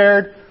will be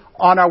shared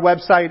on our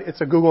website. It's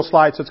a Google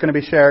slide, so it's going to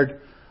be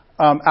shared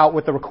out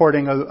with the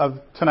recording of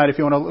tonight if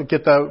you want to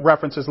get the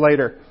references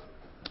later.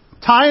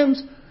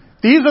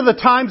 These are the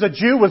times a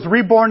Jew was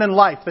reborn in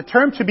life. The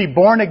term to be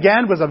born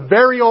again was a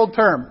very old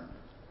term.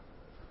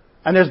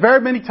 And there's very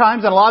many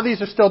times, and a lot of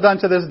these are still done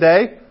to this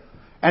day.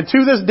 And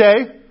to this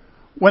day,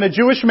 when a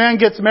Jewish man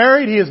gets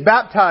married, he is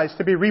baptized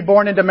to be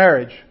reborn into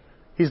marriage.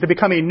 He's to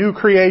become a new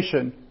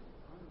creation.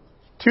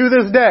 To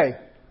this day,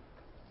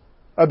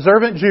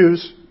 observant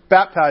Jews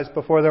baptized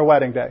before their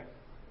wedding day.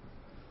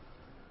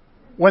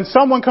 When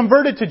someone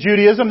converted to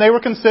Judaism, they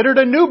were considered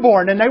a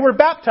newborn and they were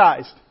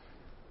baptized.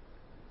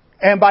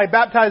 And by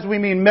baptized we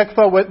mean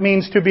mikvah, which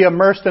means to be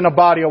immersed in a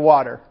body of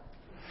water.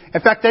 In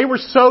fact, they were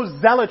so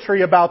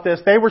zealotry about this,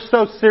 they were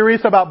so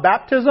serious about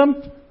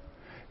baptism,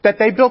 that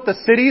they built the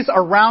cities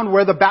around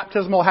where the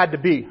baptismal had to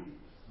be.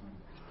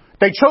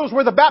 They chose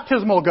where the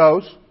baptismal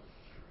goes,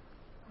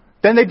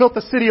 then they built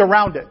the city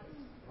around it.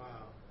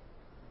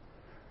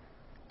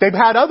 They've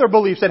had other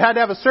beliefs. It had to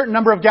have a certain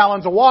number of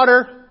gallons of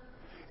water.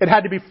 It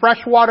had to be fresh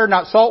water,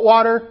 not salt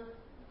water.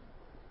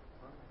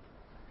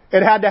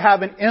 It had to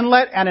have an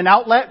inlet and an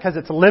outlet because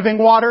it's living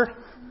water.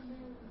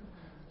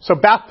 So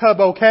bathtub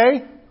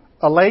okay,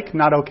 a lake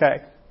not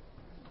okay.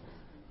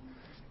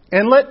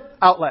 Inlet,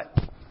 outlet.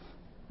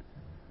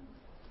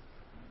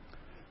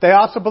 They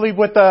also believed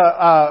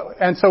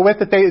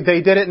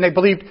they did it and they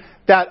believed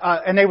that,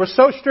 and they were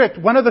so strict.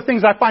 One of the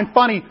things I find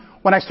funny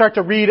when I start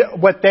to read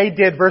what they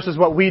did versus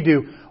what we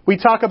do. We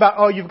talk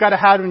about, you've got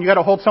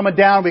to hold someone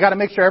down. We got to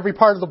make sure every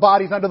part of the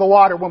body's under the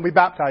water when we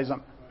baptize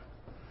them.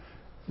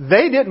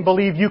 They didn't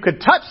believe you could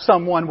touch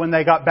someone when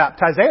they got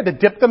baptized. They had to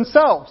dip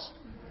themselves.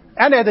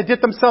 And they had to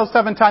dip themselves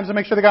 7 times to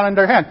make sure they got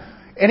under their hand.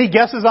 Any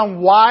guesses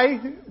on why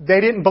they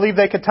didn't believe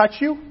they could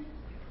touch you?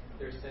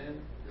 They're saying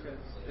because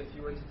if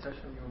you were to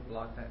touch them, you would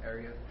block that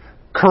area.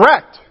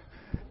 Correct.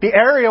 The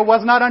area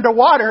was not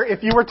underwater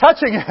if you were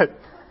touching it.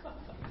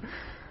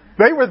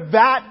 They were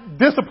that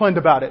disciplined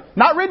about it.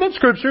 Not written in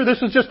Scripture.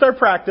 This is just their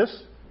practice.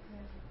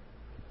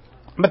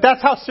 But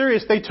that's how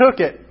serious they took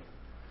it.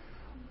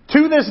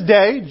 To this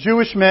day,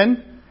 Jewish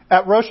men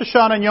at Rosh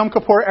Hashanah and Yom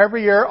Kippur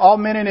every year, all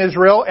men in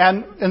Israel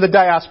and in the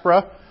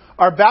diaspora,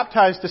 are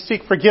baptized to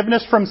seek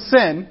forgiveness from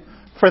sin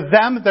for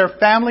them, their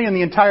family, and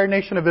the entire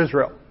nation of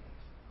Israel.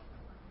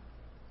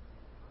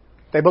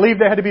 They believed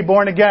they had to be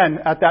born again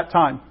at that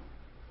time.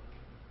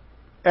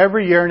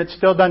 Every year, and it's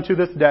still done to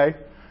this day.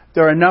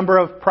 There are a number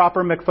of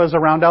proper mikvahs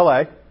around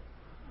LA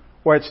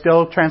where it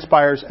still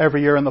transpires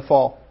every year in the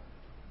fall.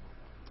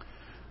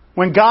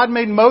 When God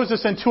made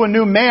Moses into a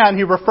new man,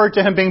 He referred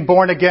to him being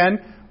born again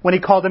when He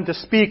called him to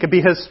speak and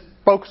be His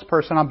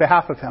spokesperson on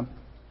behalf of Him.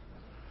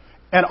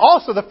 And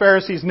also the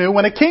Pharisees knew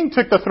when a king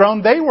took the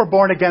throne, they were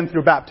born again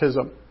through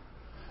baptism.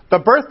 The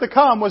birth to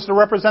come was to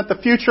represent the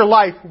future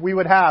life we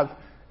would have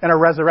in a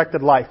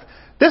resurrected life.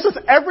 This is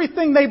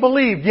everything they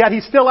believed, yet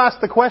He still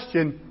asked the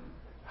question,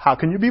 how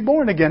can you be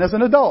born again as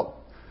an adult?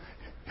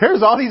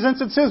 Here's all these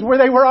instances where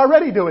they were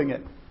already doing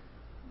it.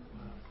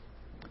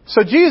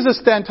 So Jesus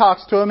then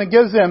talks to him and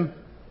gives him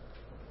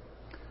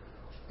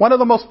one of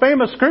the most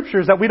famous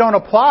scriptures that we don't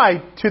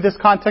apply to this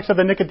context of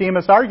the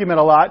Nicodemus argument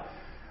a lot.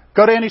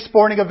 Go to any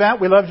sporting event.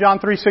 We love John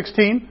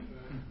 3:16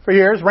 for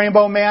years.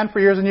 Rainbow Man for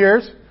years and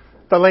years.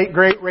 The late,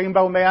 great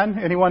Rainbow Man.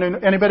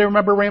 Anybody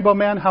remember Rainbow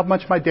Man? How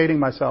much am I dating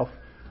myself?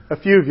 A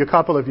few of you, a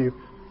couple of you.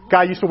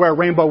 Guy used to wear a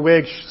rainbow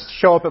wig,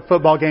 show up at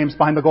football games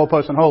behind the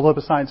goalpost and hold up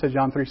a sign that says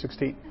John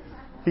 3:16.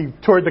 He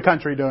toured the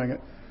country doing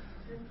it.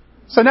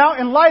 So now,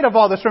 in light of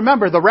all this,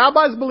 remember, the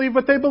rabbis believed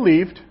what they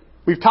believed.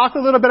 We've talked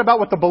a little bit about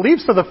what the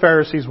beliefs of the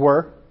Pharisees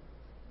were.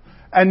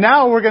 And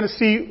now we're going to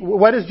see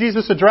what is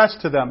Jesus' address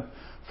to them.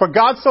 For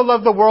God so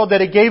loved the world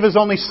that He gave His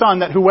only Son,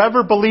 that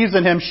whoever believes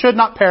in Him should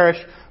not perish,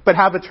 but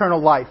have eternal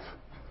life.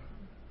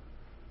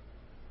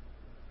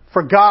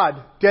 For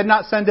God did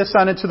not send His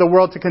Son into the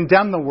world to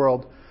condemn the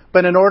world,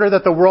 but in order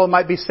that the world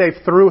might be saved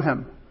through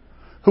Him.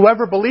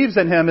 Whoever believes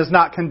in Him is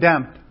not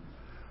condemned,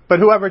 but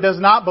whoever does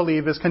not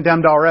believe is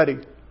condemned already,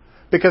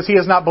 because he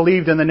has not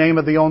believed in the name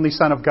of the only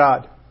Son of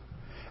God.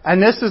 And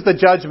this is the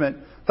judgment.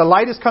 The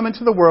light has come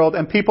into the world,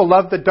 and people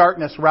love the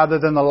darkness rather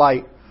than the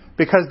light,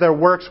 because their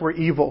works were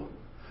evil.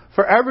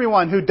 For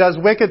everyone who does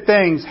wicked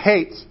things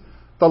hates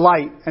the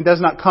light and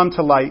does not come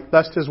to light,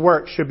 lest his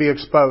works should be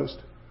exposed.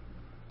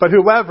 But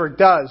whoever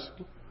does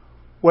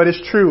what is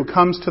true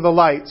comes to the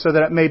light, so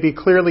that it may be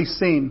clearly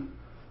seen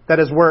that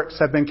his works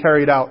have been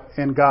carried out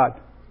in God.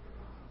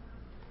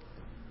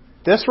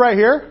 This right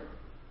here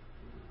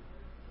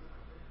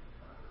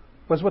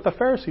was what the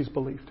Pharisees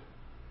believed.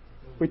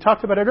 We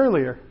talked about it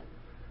earlier.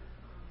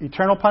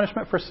 Eternal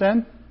punishment for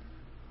sin.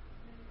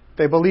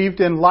 They believed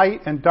in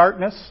light and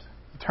darkness,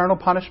 eternal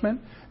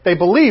punishment. They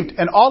believed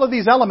in all of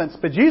these elements,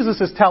 but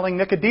Jesus is telling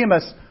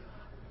Nicodemus,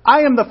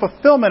 I am the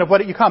fulfillment of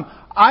what you come.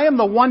 I am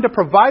the one to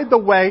provide the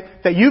way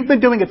that you've been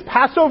doing. It's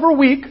Passover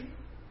week.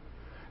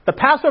 The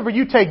Passover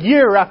you take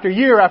year after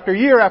year after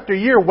year after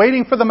year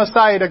waiting for the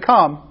Messiah to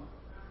come.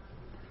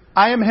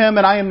 I am Him,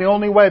 and I am the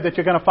only way that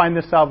you're going to find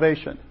this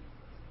salvation.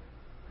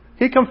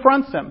 He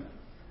confronts him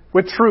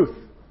with truth.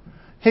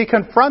 He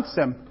confronts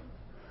him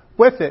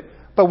with it.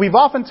 But we've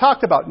often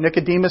talked about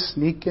Nicodemus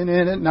sneaking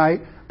in at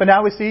night. But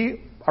now we see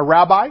a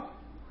rabbi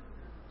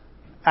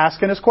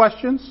asking his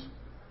questions.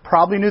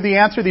 Probably knew the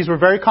answer. These were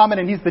very common,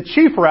 and he's the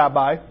chief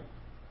rabbi.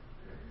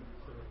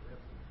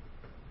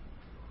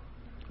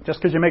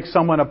 Just because you make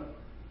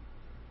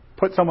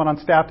put someone on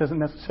staff doesn't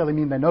necessarily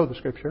mean they know the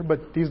Scripture.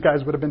 But these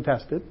guys would have been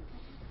tested.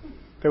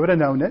 They would have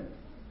known it.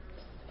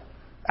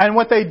 And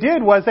what they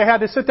did was they had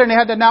to sit there and they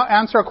had to now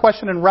answer a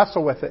question and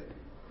wrestle with it.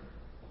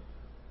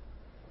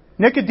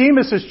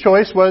 Nicodemus'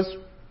 choice was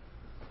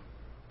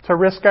to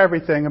risk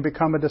everything and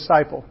become a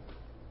disciple.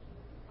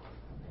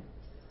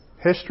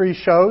 History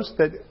shows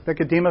that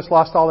Nicodemus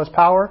lost all his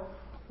power,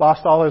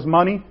 lost all his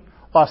money,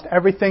 lost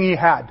everything he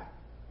had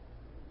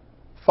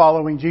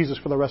following Jesus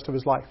for the rest of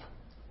his life.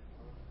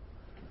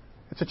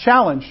 It's a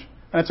challenge,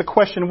 and it's a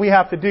question we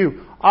have to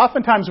do.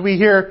 Oftentimes we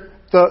hear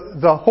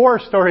the horror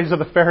stories of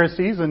the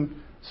Pharisees, and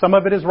some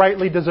of it is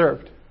rightly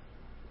deserved.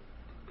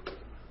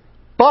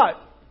 But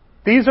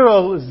these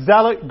are a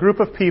zealot group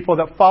of people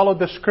that followed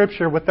the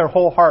Scripture with their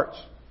whole hearts,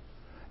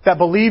 that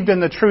believed in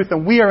the truth,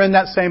 and we are in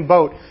that same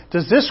boat.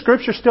 Does this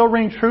Scripture still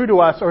ring true to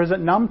us, or is it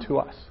numb to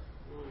us?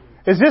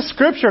 Is this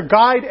Scripture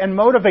guide and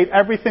motivate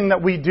everything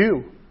that we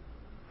do?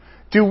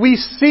 Do we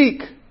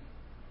seek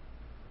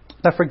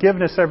the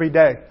forgiveness every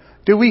day?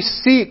 Do we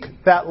seek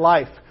that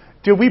life?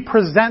 Do we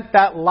present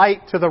that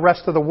light to the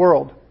rest of the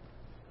world?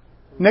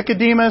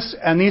 Nicodemus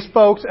and these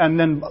folks, and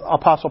then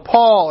Apostle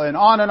Paul, and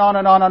on and on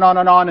and on and on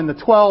and on, and the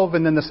 12,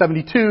 and then the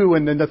 72,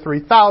 and then the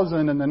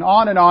 3,000, and then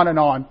on and on and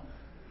on,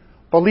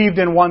 believed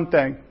in one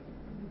thing,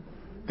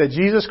 that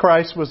Jesus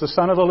Christ was the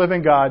Son of the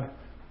living God,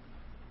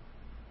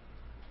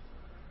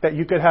 that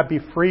you could be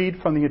freed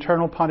from the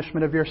eternal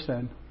punishment of your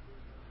sin,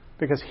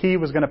 because He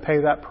was going to pay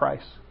that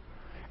price.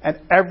 And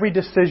every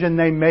decision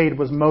they made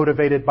was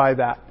motivated by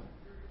that.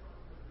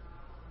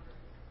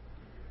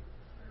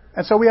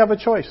 And so we have a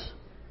choice.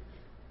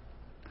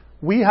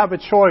 We have a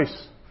choice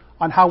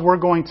on how we're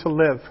going to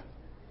live.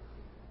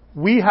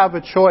 We have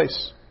a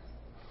choice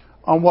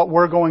on what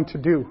we're going to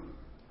do.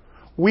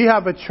 We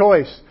have a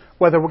choice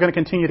whether we're going to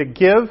continue to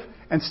give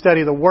and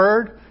study the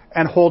Word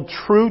and hold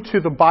true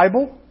to the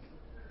Bible,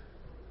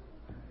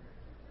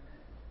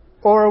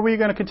 or are we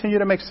going to continue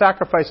to make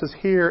sacrifices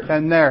here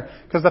and there?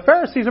 Because the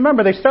Pharisees,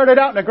 remember, they started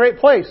out in a great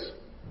place.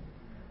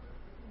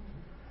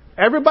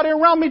 Everybody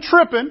around me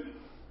tripping.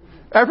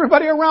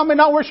 Everybody around me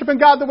not worshiping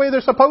God the way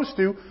they're supposed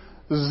to.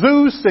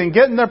 Zeus and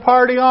getting their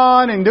party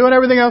on and doing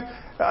everything else.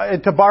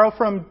 To borrow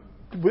from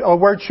a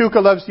word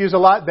Chuka loves to use a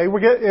lot, it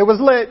was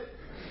lit.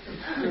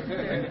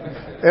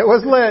 It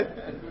was lit.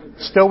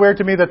 Still weird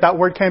to me that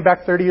word came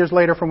back 30 years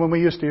later from when we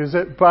used to use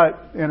it,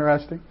 but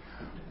interesting.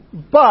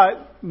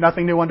 But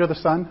nothing new under the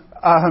sun.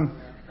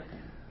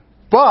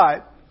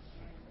 But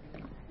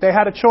they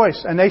had a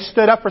choice, and they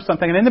stood up for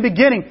something. And in the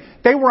beginning,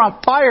 they were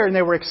on fire, and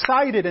they were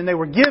excited, and they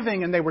were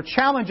giving, and they were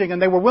challenging, and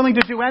they were willing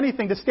to do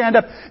anything to stand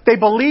up. They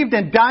believed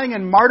in dying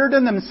in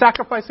martyrdom and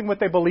sacrificing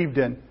what they believed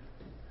in.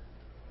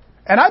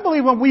 And I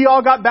believe when we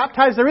all got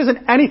baptized, there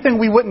isn't anything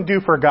we wouldn't do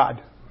for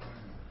God.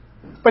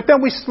 But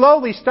then we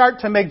slowly start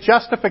to make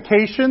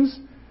justifications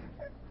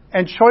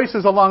and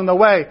choices along the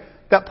way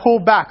that pull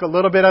back a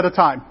little bit at a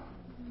time.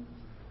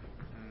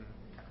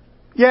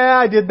 Yeah,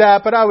 I did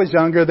that, but I was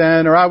younger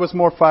then, or I was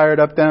more fired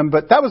up then,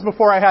 but that was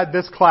before I had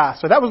this class,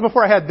 or that was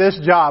before I had this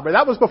job, or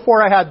that was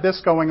before I had this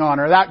going on,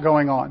 or that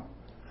going on.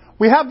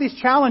 We have these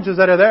challenges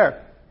that are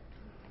there.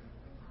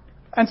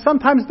 And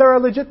sometimes there are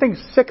legit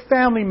things, sick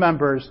family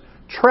members,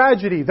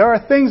 tragedy. There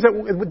are things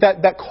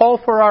that call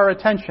for our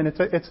attention.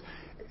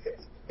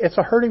 It's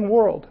a hurting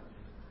world.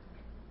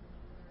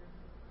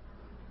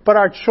 But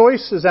our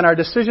choices and our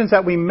decisions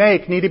that we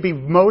make need to be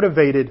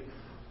motivated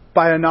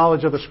by a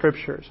knowledge of the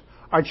Scriptures.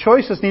 Our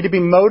choices need to be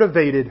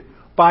motivated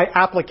by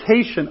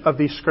application of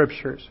these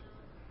Scriptures.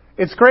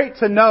 It's great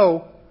to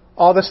know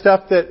all the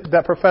stuff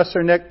that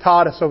Professor Nick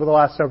taught us over the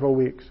last several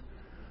weeks.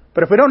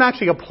 But if we don't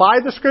actually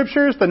apply the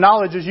Scriptures, the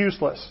knowledge is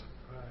useless.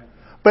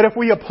 But if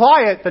we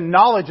apply it, the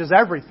knowledge is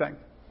everything.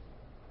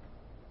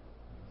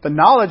 The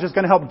knowledge is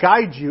going to help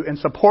guide you and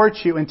support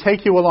you and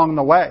take you along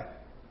the way.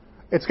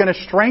 It's going to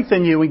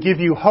strengthen you and give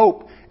you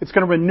hope. It's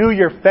going to renew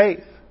your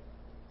faith.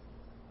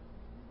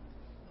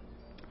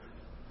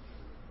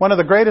 One of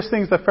the greatest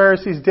things the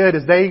Pharisees did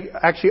is they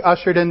actually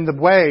ushered in the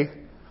way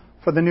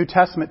for the New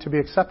Testament to be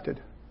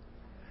accepted.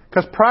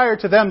 Because prior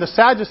to them, the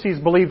Sadducees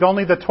believed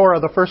only the Torah,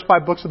 the first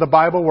 5 books of the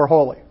Bible, were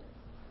holy.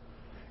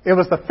 It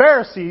was the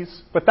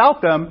Pharisees,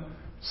 without them,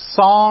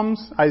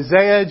 Psalms,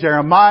 Isaiah,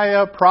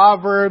 Jeremiah,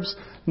 Proverbs,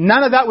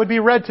 none of that would be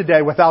read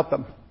today without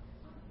them.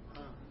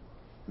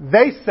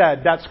 They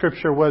said that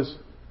Scripture was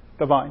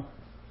divine.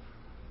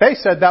 They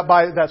said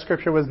that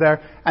Scripture was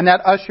there, and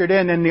that ushered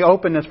in the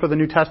openness for the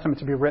New Testament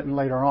to be written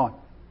later on.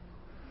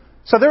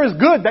 So there is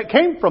good that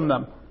came from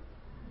them.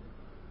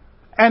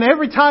 And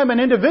every time an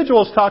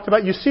individual is talked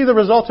about, you see the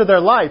results of their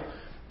life.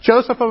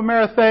 Joseph of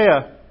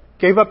Arimathea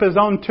gave up his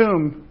own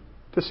tomb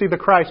to see the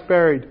Christ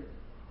buried.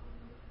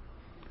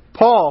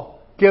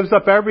 Paul gives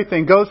up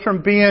everything, goes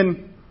from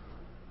being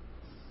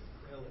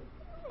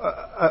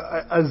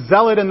a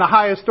zealot in the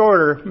highest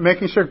order,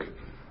 making sure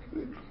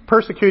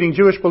persecuting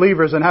Jewish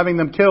believers and having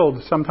them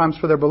killed, sometimes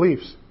for their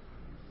beliefs,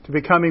 to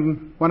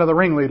becoming one of the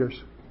ringleaders,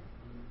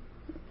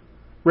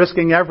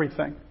 risking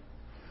everything.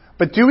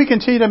 But do we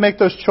continue to make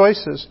those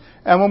choices?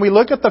 And when we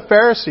look at the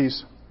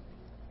Pharisees,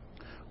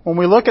 when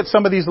we look at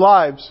some of these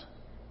lives,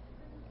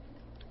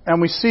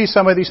 and we see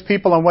some of these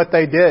people and what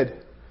they did,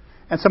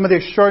 and some of the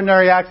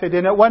extraordinary acts they did,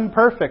 and it wasn't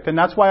perfect, and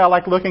that's why I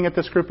like looking at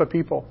this group of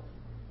people.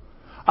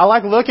 I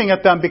like looking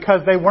at them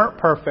because they weren't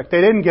perfect.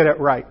 They didn't get it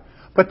right.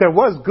 But there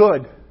was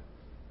good.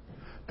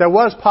 There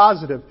was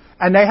positive.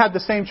 And they had the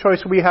same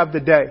choice we have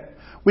today.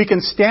 We can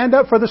stand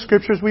up for the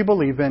Scriptures we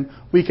believe in.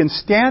 We can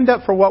stand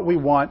up for what we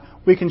want.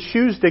 We can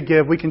choose to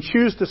give. We can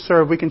choose to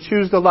serve. We can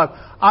choose to love.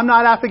 I'm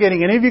not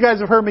advocating. Any of you guys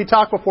have heard me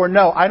talk before.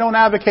 No, I don't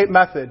advocate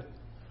method.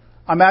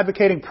 I'm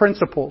advocating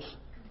principles.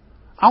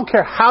 I don't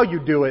care how you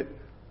do it.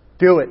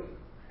 Do it.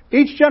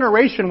 Each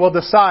generation will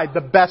decide the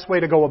best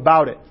way to go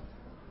about it.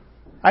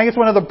 I think it's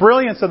one of the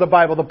brilliance of the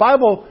Bible. The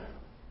Bible,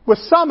 with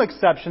some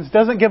exceptions,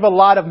 doesn't give a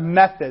lot of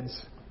methods.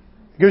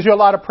 It gives you a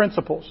lot of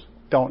principles.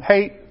 Don't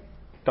hate.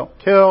 Don't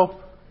kill.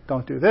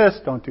 Don't do this.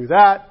 Don't do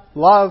that.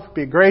 Love.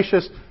 Be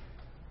gracious.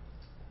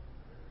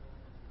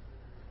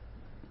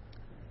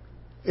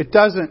 It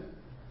doesn't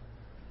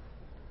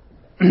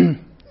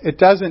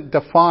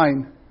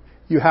define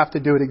you have to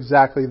do it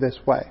exactly this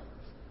way.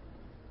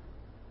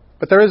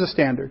 But there is a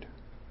standard.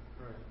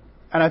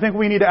 And I think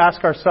we need to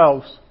ask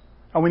ourselves,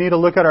 and we need to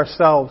look at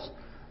ourselves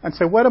and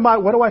say, what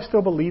do I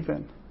still believe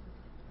in?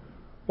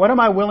 What am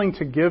I willing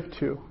to give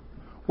to?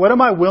 What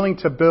am I willing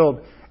to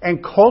build?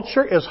 And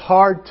culture is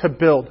hard to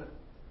build.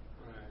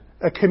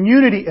 A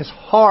community is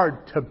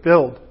hard to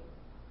build.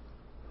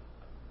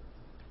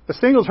 The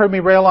singles heard me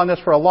rail on this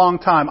for a long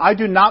time. I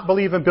do not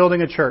believe in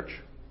building a church.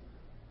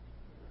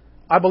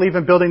 I believe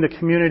in building the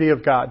community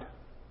of God.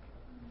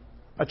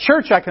 A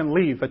church I can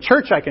leave. A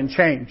church I can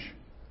change.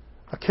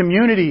 A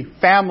community,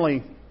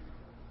 family,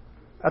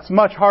 that's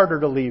much harder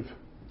to leave.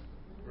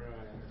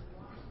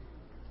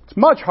 It's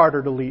much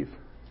harder to leave.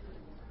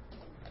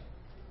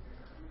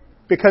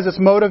 Because it's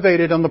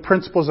motivated on the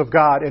principles of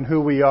God and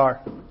who we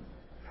are.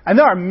 And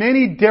there are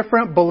many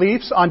different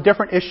beliefs on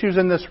different issues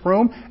in this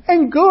room,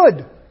 and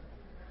good.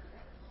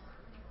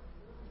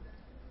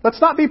 Let's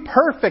not be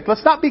perfect.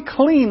 Let's not be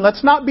clean.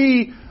 Let's not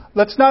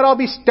all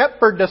be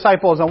Stepford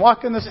disciples and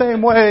walk in the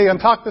same way and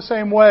talk the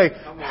same way.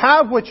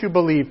 Have what you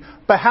believe,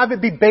 but have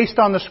it be based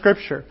on the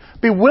Scripture.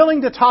 Be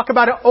willing to talk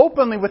about it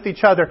openly with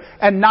each other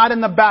and not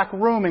in the back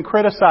room and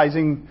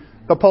criticizing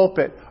the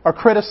pulpit or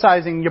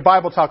criticizing your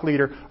Bible talk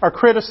leader or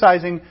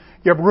criticizing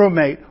your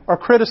roommate or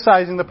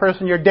criticizing the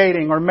person you're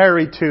dating or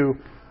married to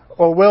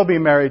or will be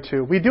married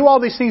to. We do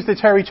all these things to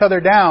tear each other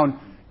down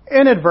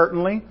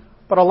inadvertently,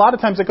 but a lot of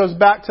times it goes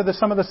back to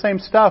some of the same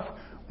stuff.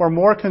 We're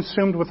more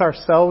consumed with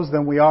ourselves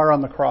than we are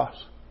on the cross.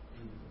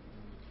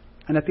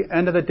 And at the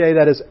end of the day,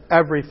 that is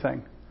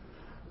everything.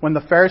 When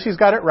the Pharisees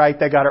got it right,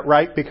 they got it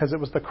right because it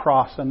was the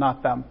cross and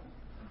not them.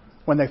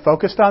 When they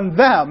focused on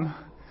them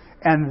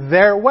and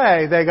their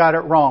way, they got it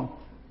wrong.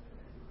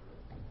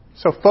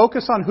 So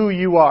focus on who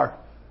you are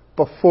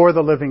before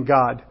the living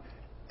God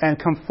and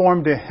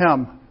conform to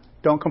Him.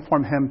 Don't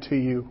conform Him to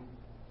you.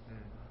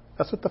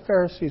 That's what the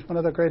Pharisees, one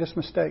of their greatest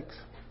mistakes.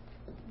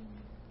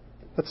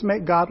 Let's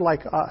make God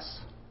like us.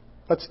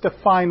 Let's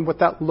define what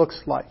that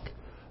looks like.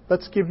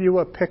 Let's give you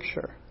a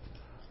picture.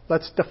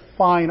 Let's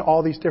define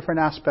all these different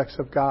aspects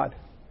of God.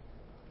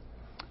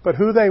 But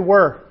who they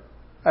were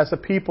as a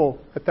people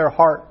at their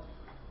heart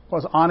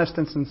was honest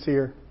and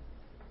sincere.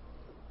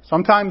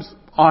 Sometimes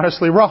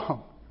honestly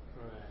wrong,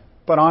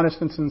 but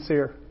honest and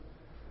sincere.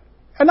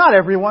 And not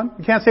everyone.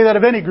 You can't say that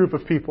of any group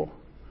of people.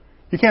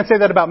 You can't say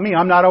that about me.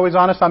 I'm not always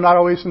honest. I'm not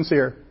always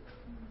sincere.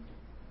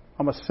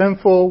 I'm a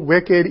sinful,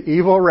 wicked,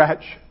 evil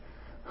wretch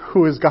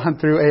who has gone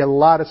through a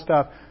lot of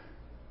stuff.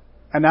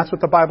 And that's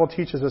what the Bible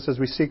teaches us as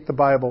we seek the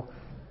Bible.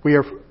 We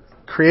are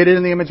created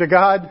in the image of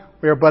God.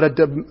 We are but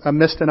a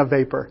mist and a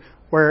vapor.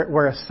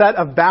 We're a set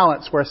of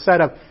balance. We're a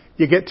set of,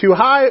 you get too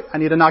high, I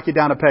need to knock you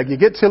down a peg. You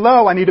get too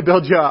low, I need to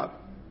build you up.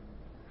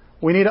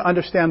 We need to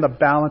understand the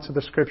balance of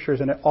the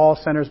Scriptures, and it all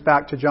centers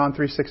back to John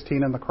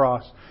 3:16 and the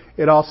cross.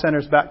 It all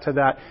centers back to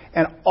that.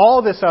 And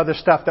all this other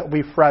stuff that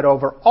we fret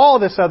over, all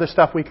this other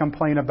stuff we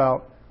complain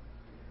about,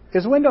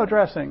 is window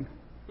dressing.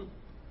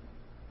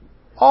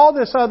 All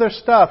this other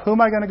stuff, who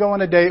am I going to go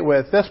on a date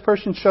with? This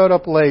person showed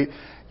up late.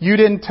 You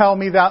didn't tell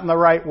me that in the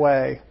right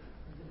way.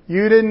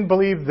 You didn't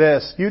believe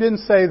this. You didn't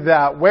say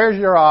that. Where's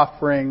your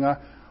offering?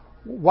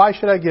 Why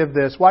should I give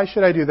this? Why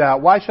should I do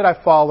that? Why should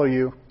I follow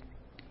you?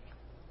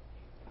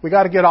 We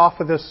got to get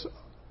off of this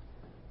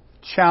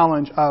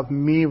challenge of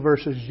me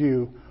versus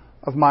you,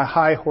 of my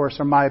high horse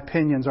or my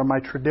opinions or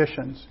my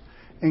traditions,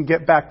 and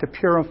get back to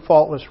pure and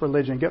faultless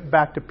religion. Get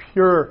back to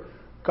pure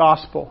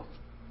gospel.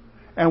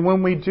 And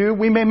when we do,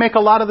 we may make a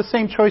lot of the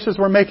same choices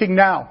we're making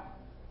now,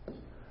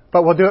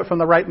 but we'll do it from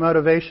the right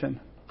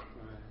motivation.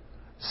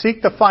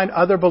 Seek to find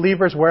other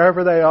believers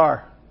wherever they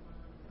are.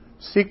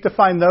 Seek to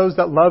find those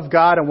that love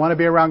God and want to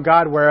be around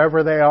God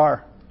wherever they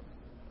are.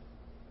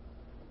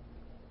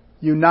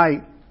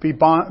 Unite. Be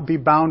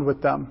bound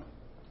with them.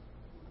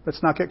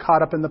 Let's not get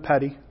caught up in the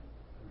petty.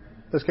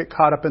 Let's get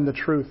caught up in the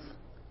truth.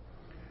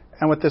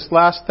 And with this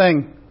last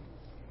thing,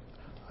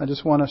 I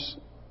just want us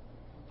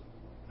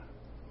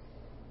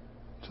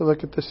to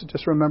look at this.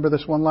 Just remember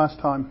this one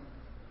last time.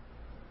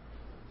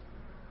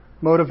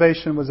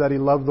 Motivation was that He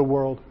loved the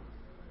world.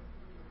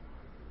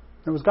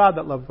 It was God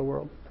that loved the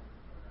world.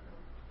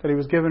 That He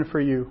was given for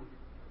you.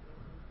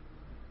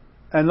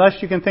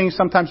 Unless you can think,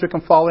 sometimes we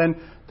can fall in.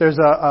 There's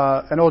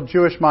an old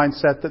Jewish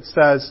mindset that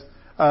says,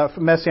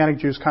 Messianic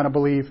Jews kind of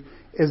believe,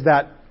 is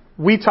that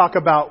we talk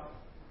about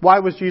why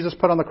was Jesus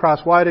put on the cross?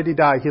 Why did He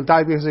die? He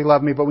died because He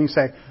loved me. But we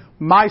say,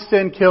 my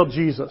sin killed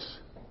Jesus.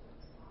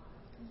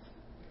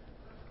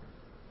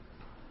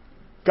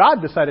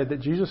 God decided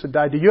that Jesus had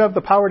died. Do you have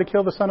the power to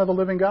kill the Son of the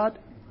living God?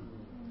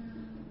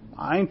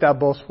 I ain't that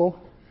boastful.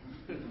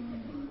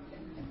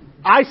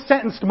 I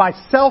sentenced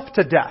myself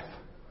to death.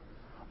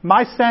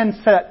 My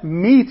sin set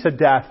me to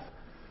death.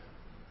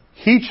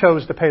 He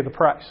chose to pay the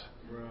price.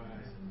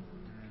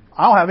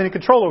 I don't have any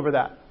control over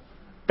that.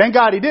 Thank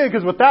God He did,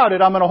 because without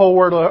it, I'm in a whole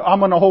world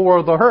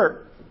of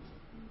hurt.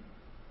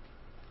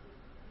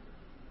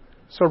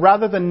 So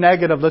rather than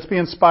negative, let's be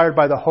inspired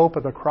by the hope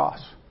of the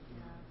cross.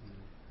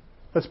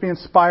 Let's be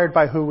inspired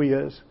by who He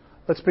is.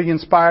 Let's be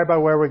inspired by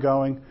where we're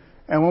going.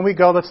 And when we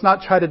go, let's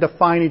not try to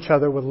define each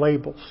other with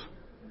labels.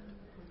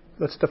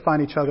 Let's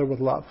define each other with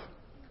love.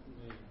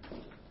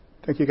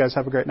 Thank you guys.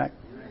 Have a great night.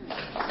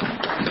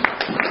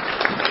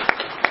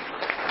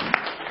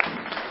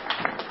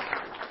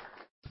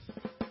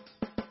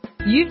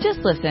 You've just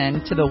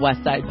listened to the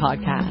Westside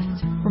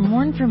Podcast. For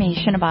more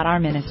information about our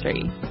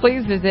ministry,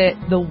 please visit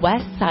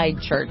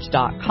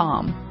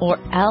thewestsidechurch.com or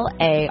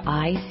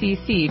laicc.net.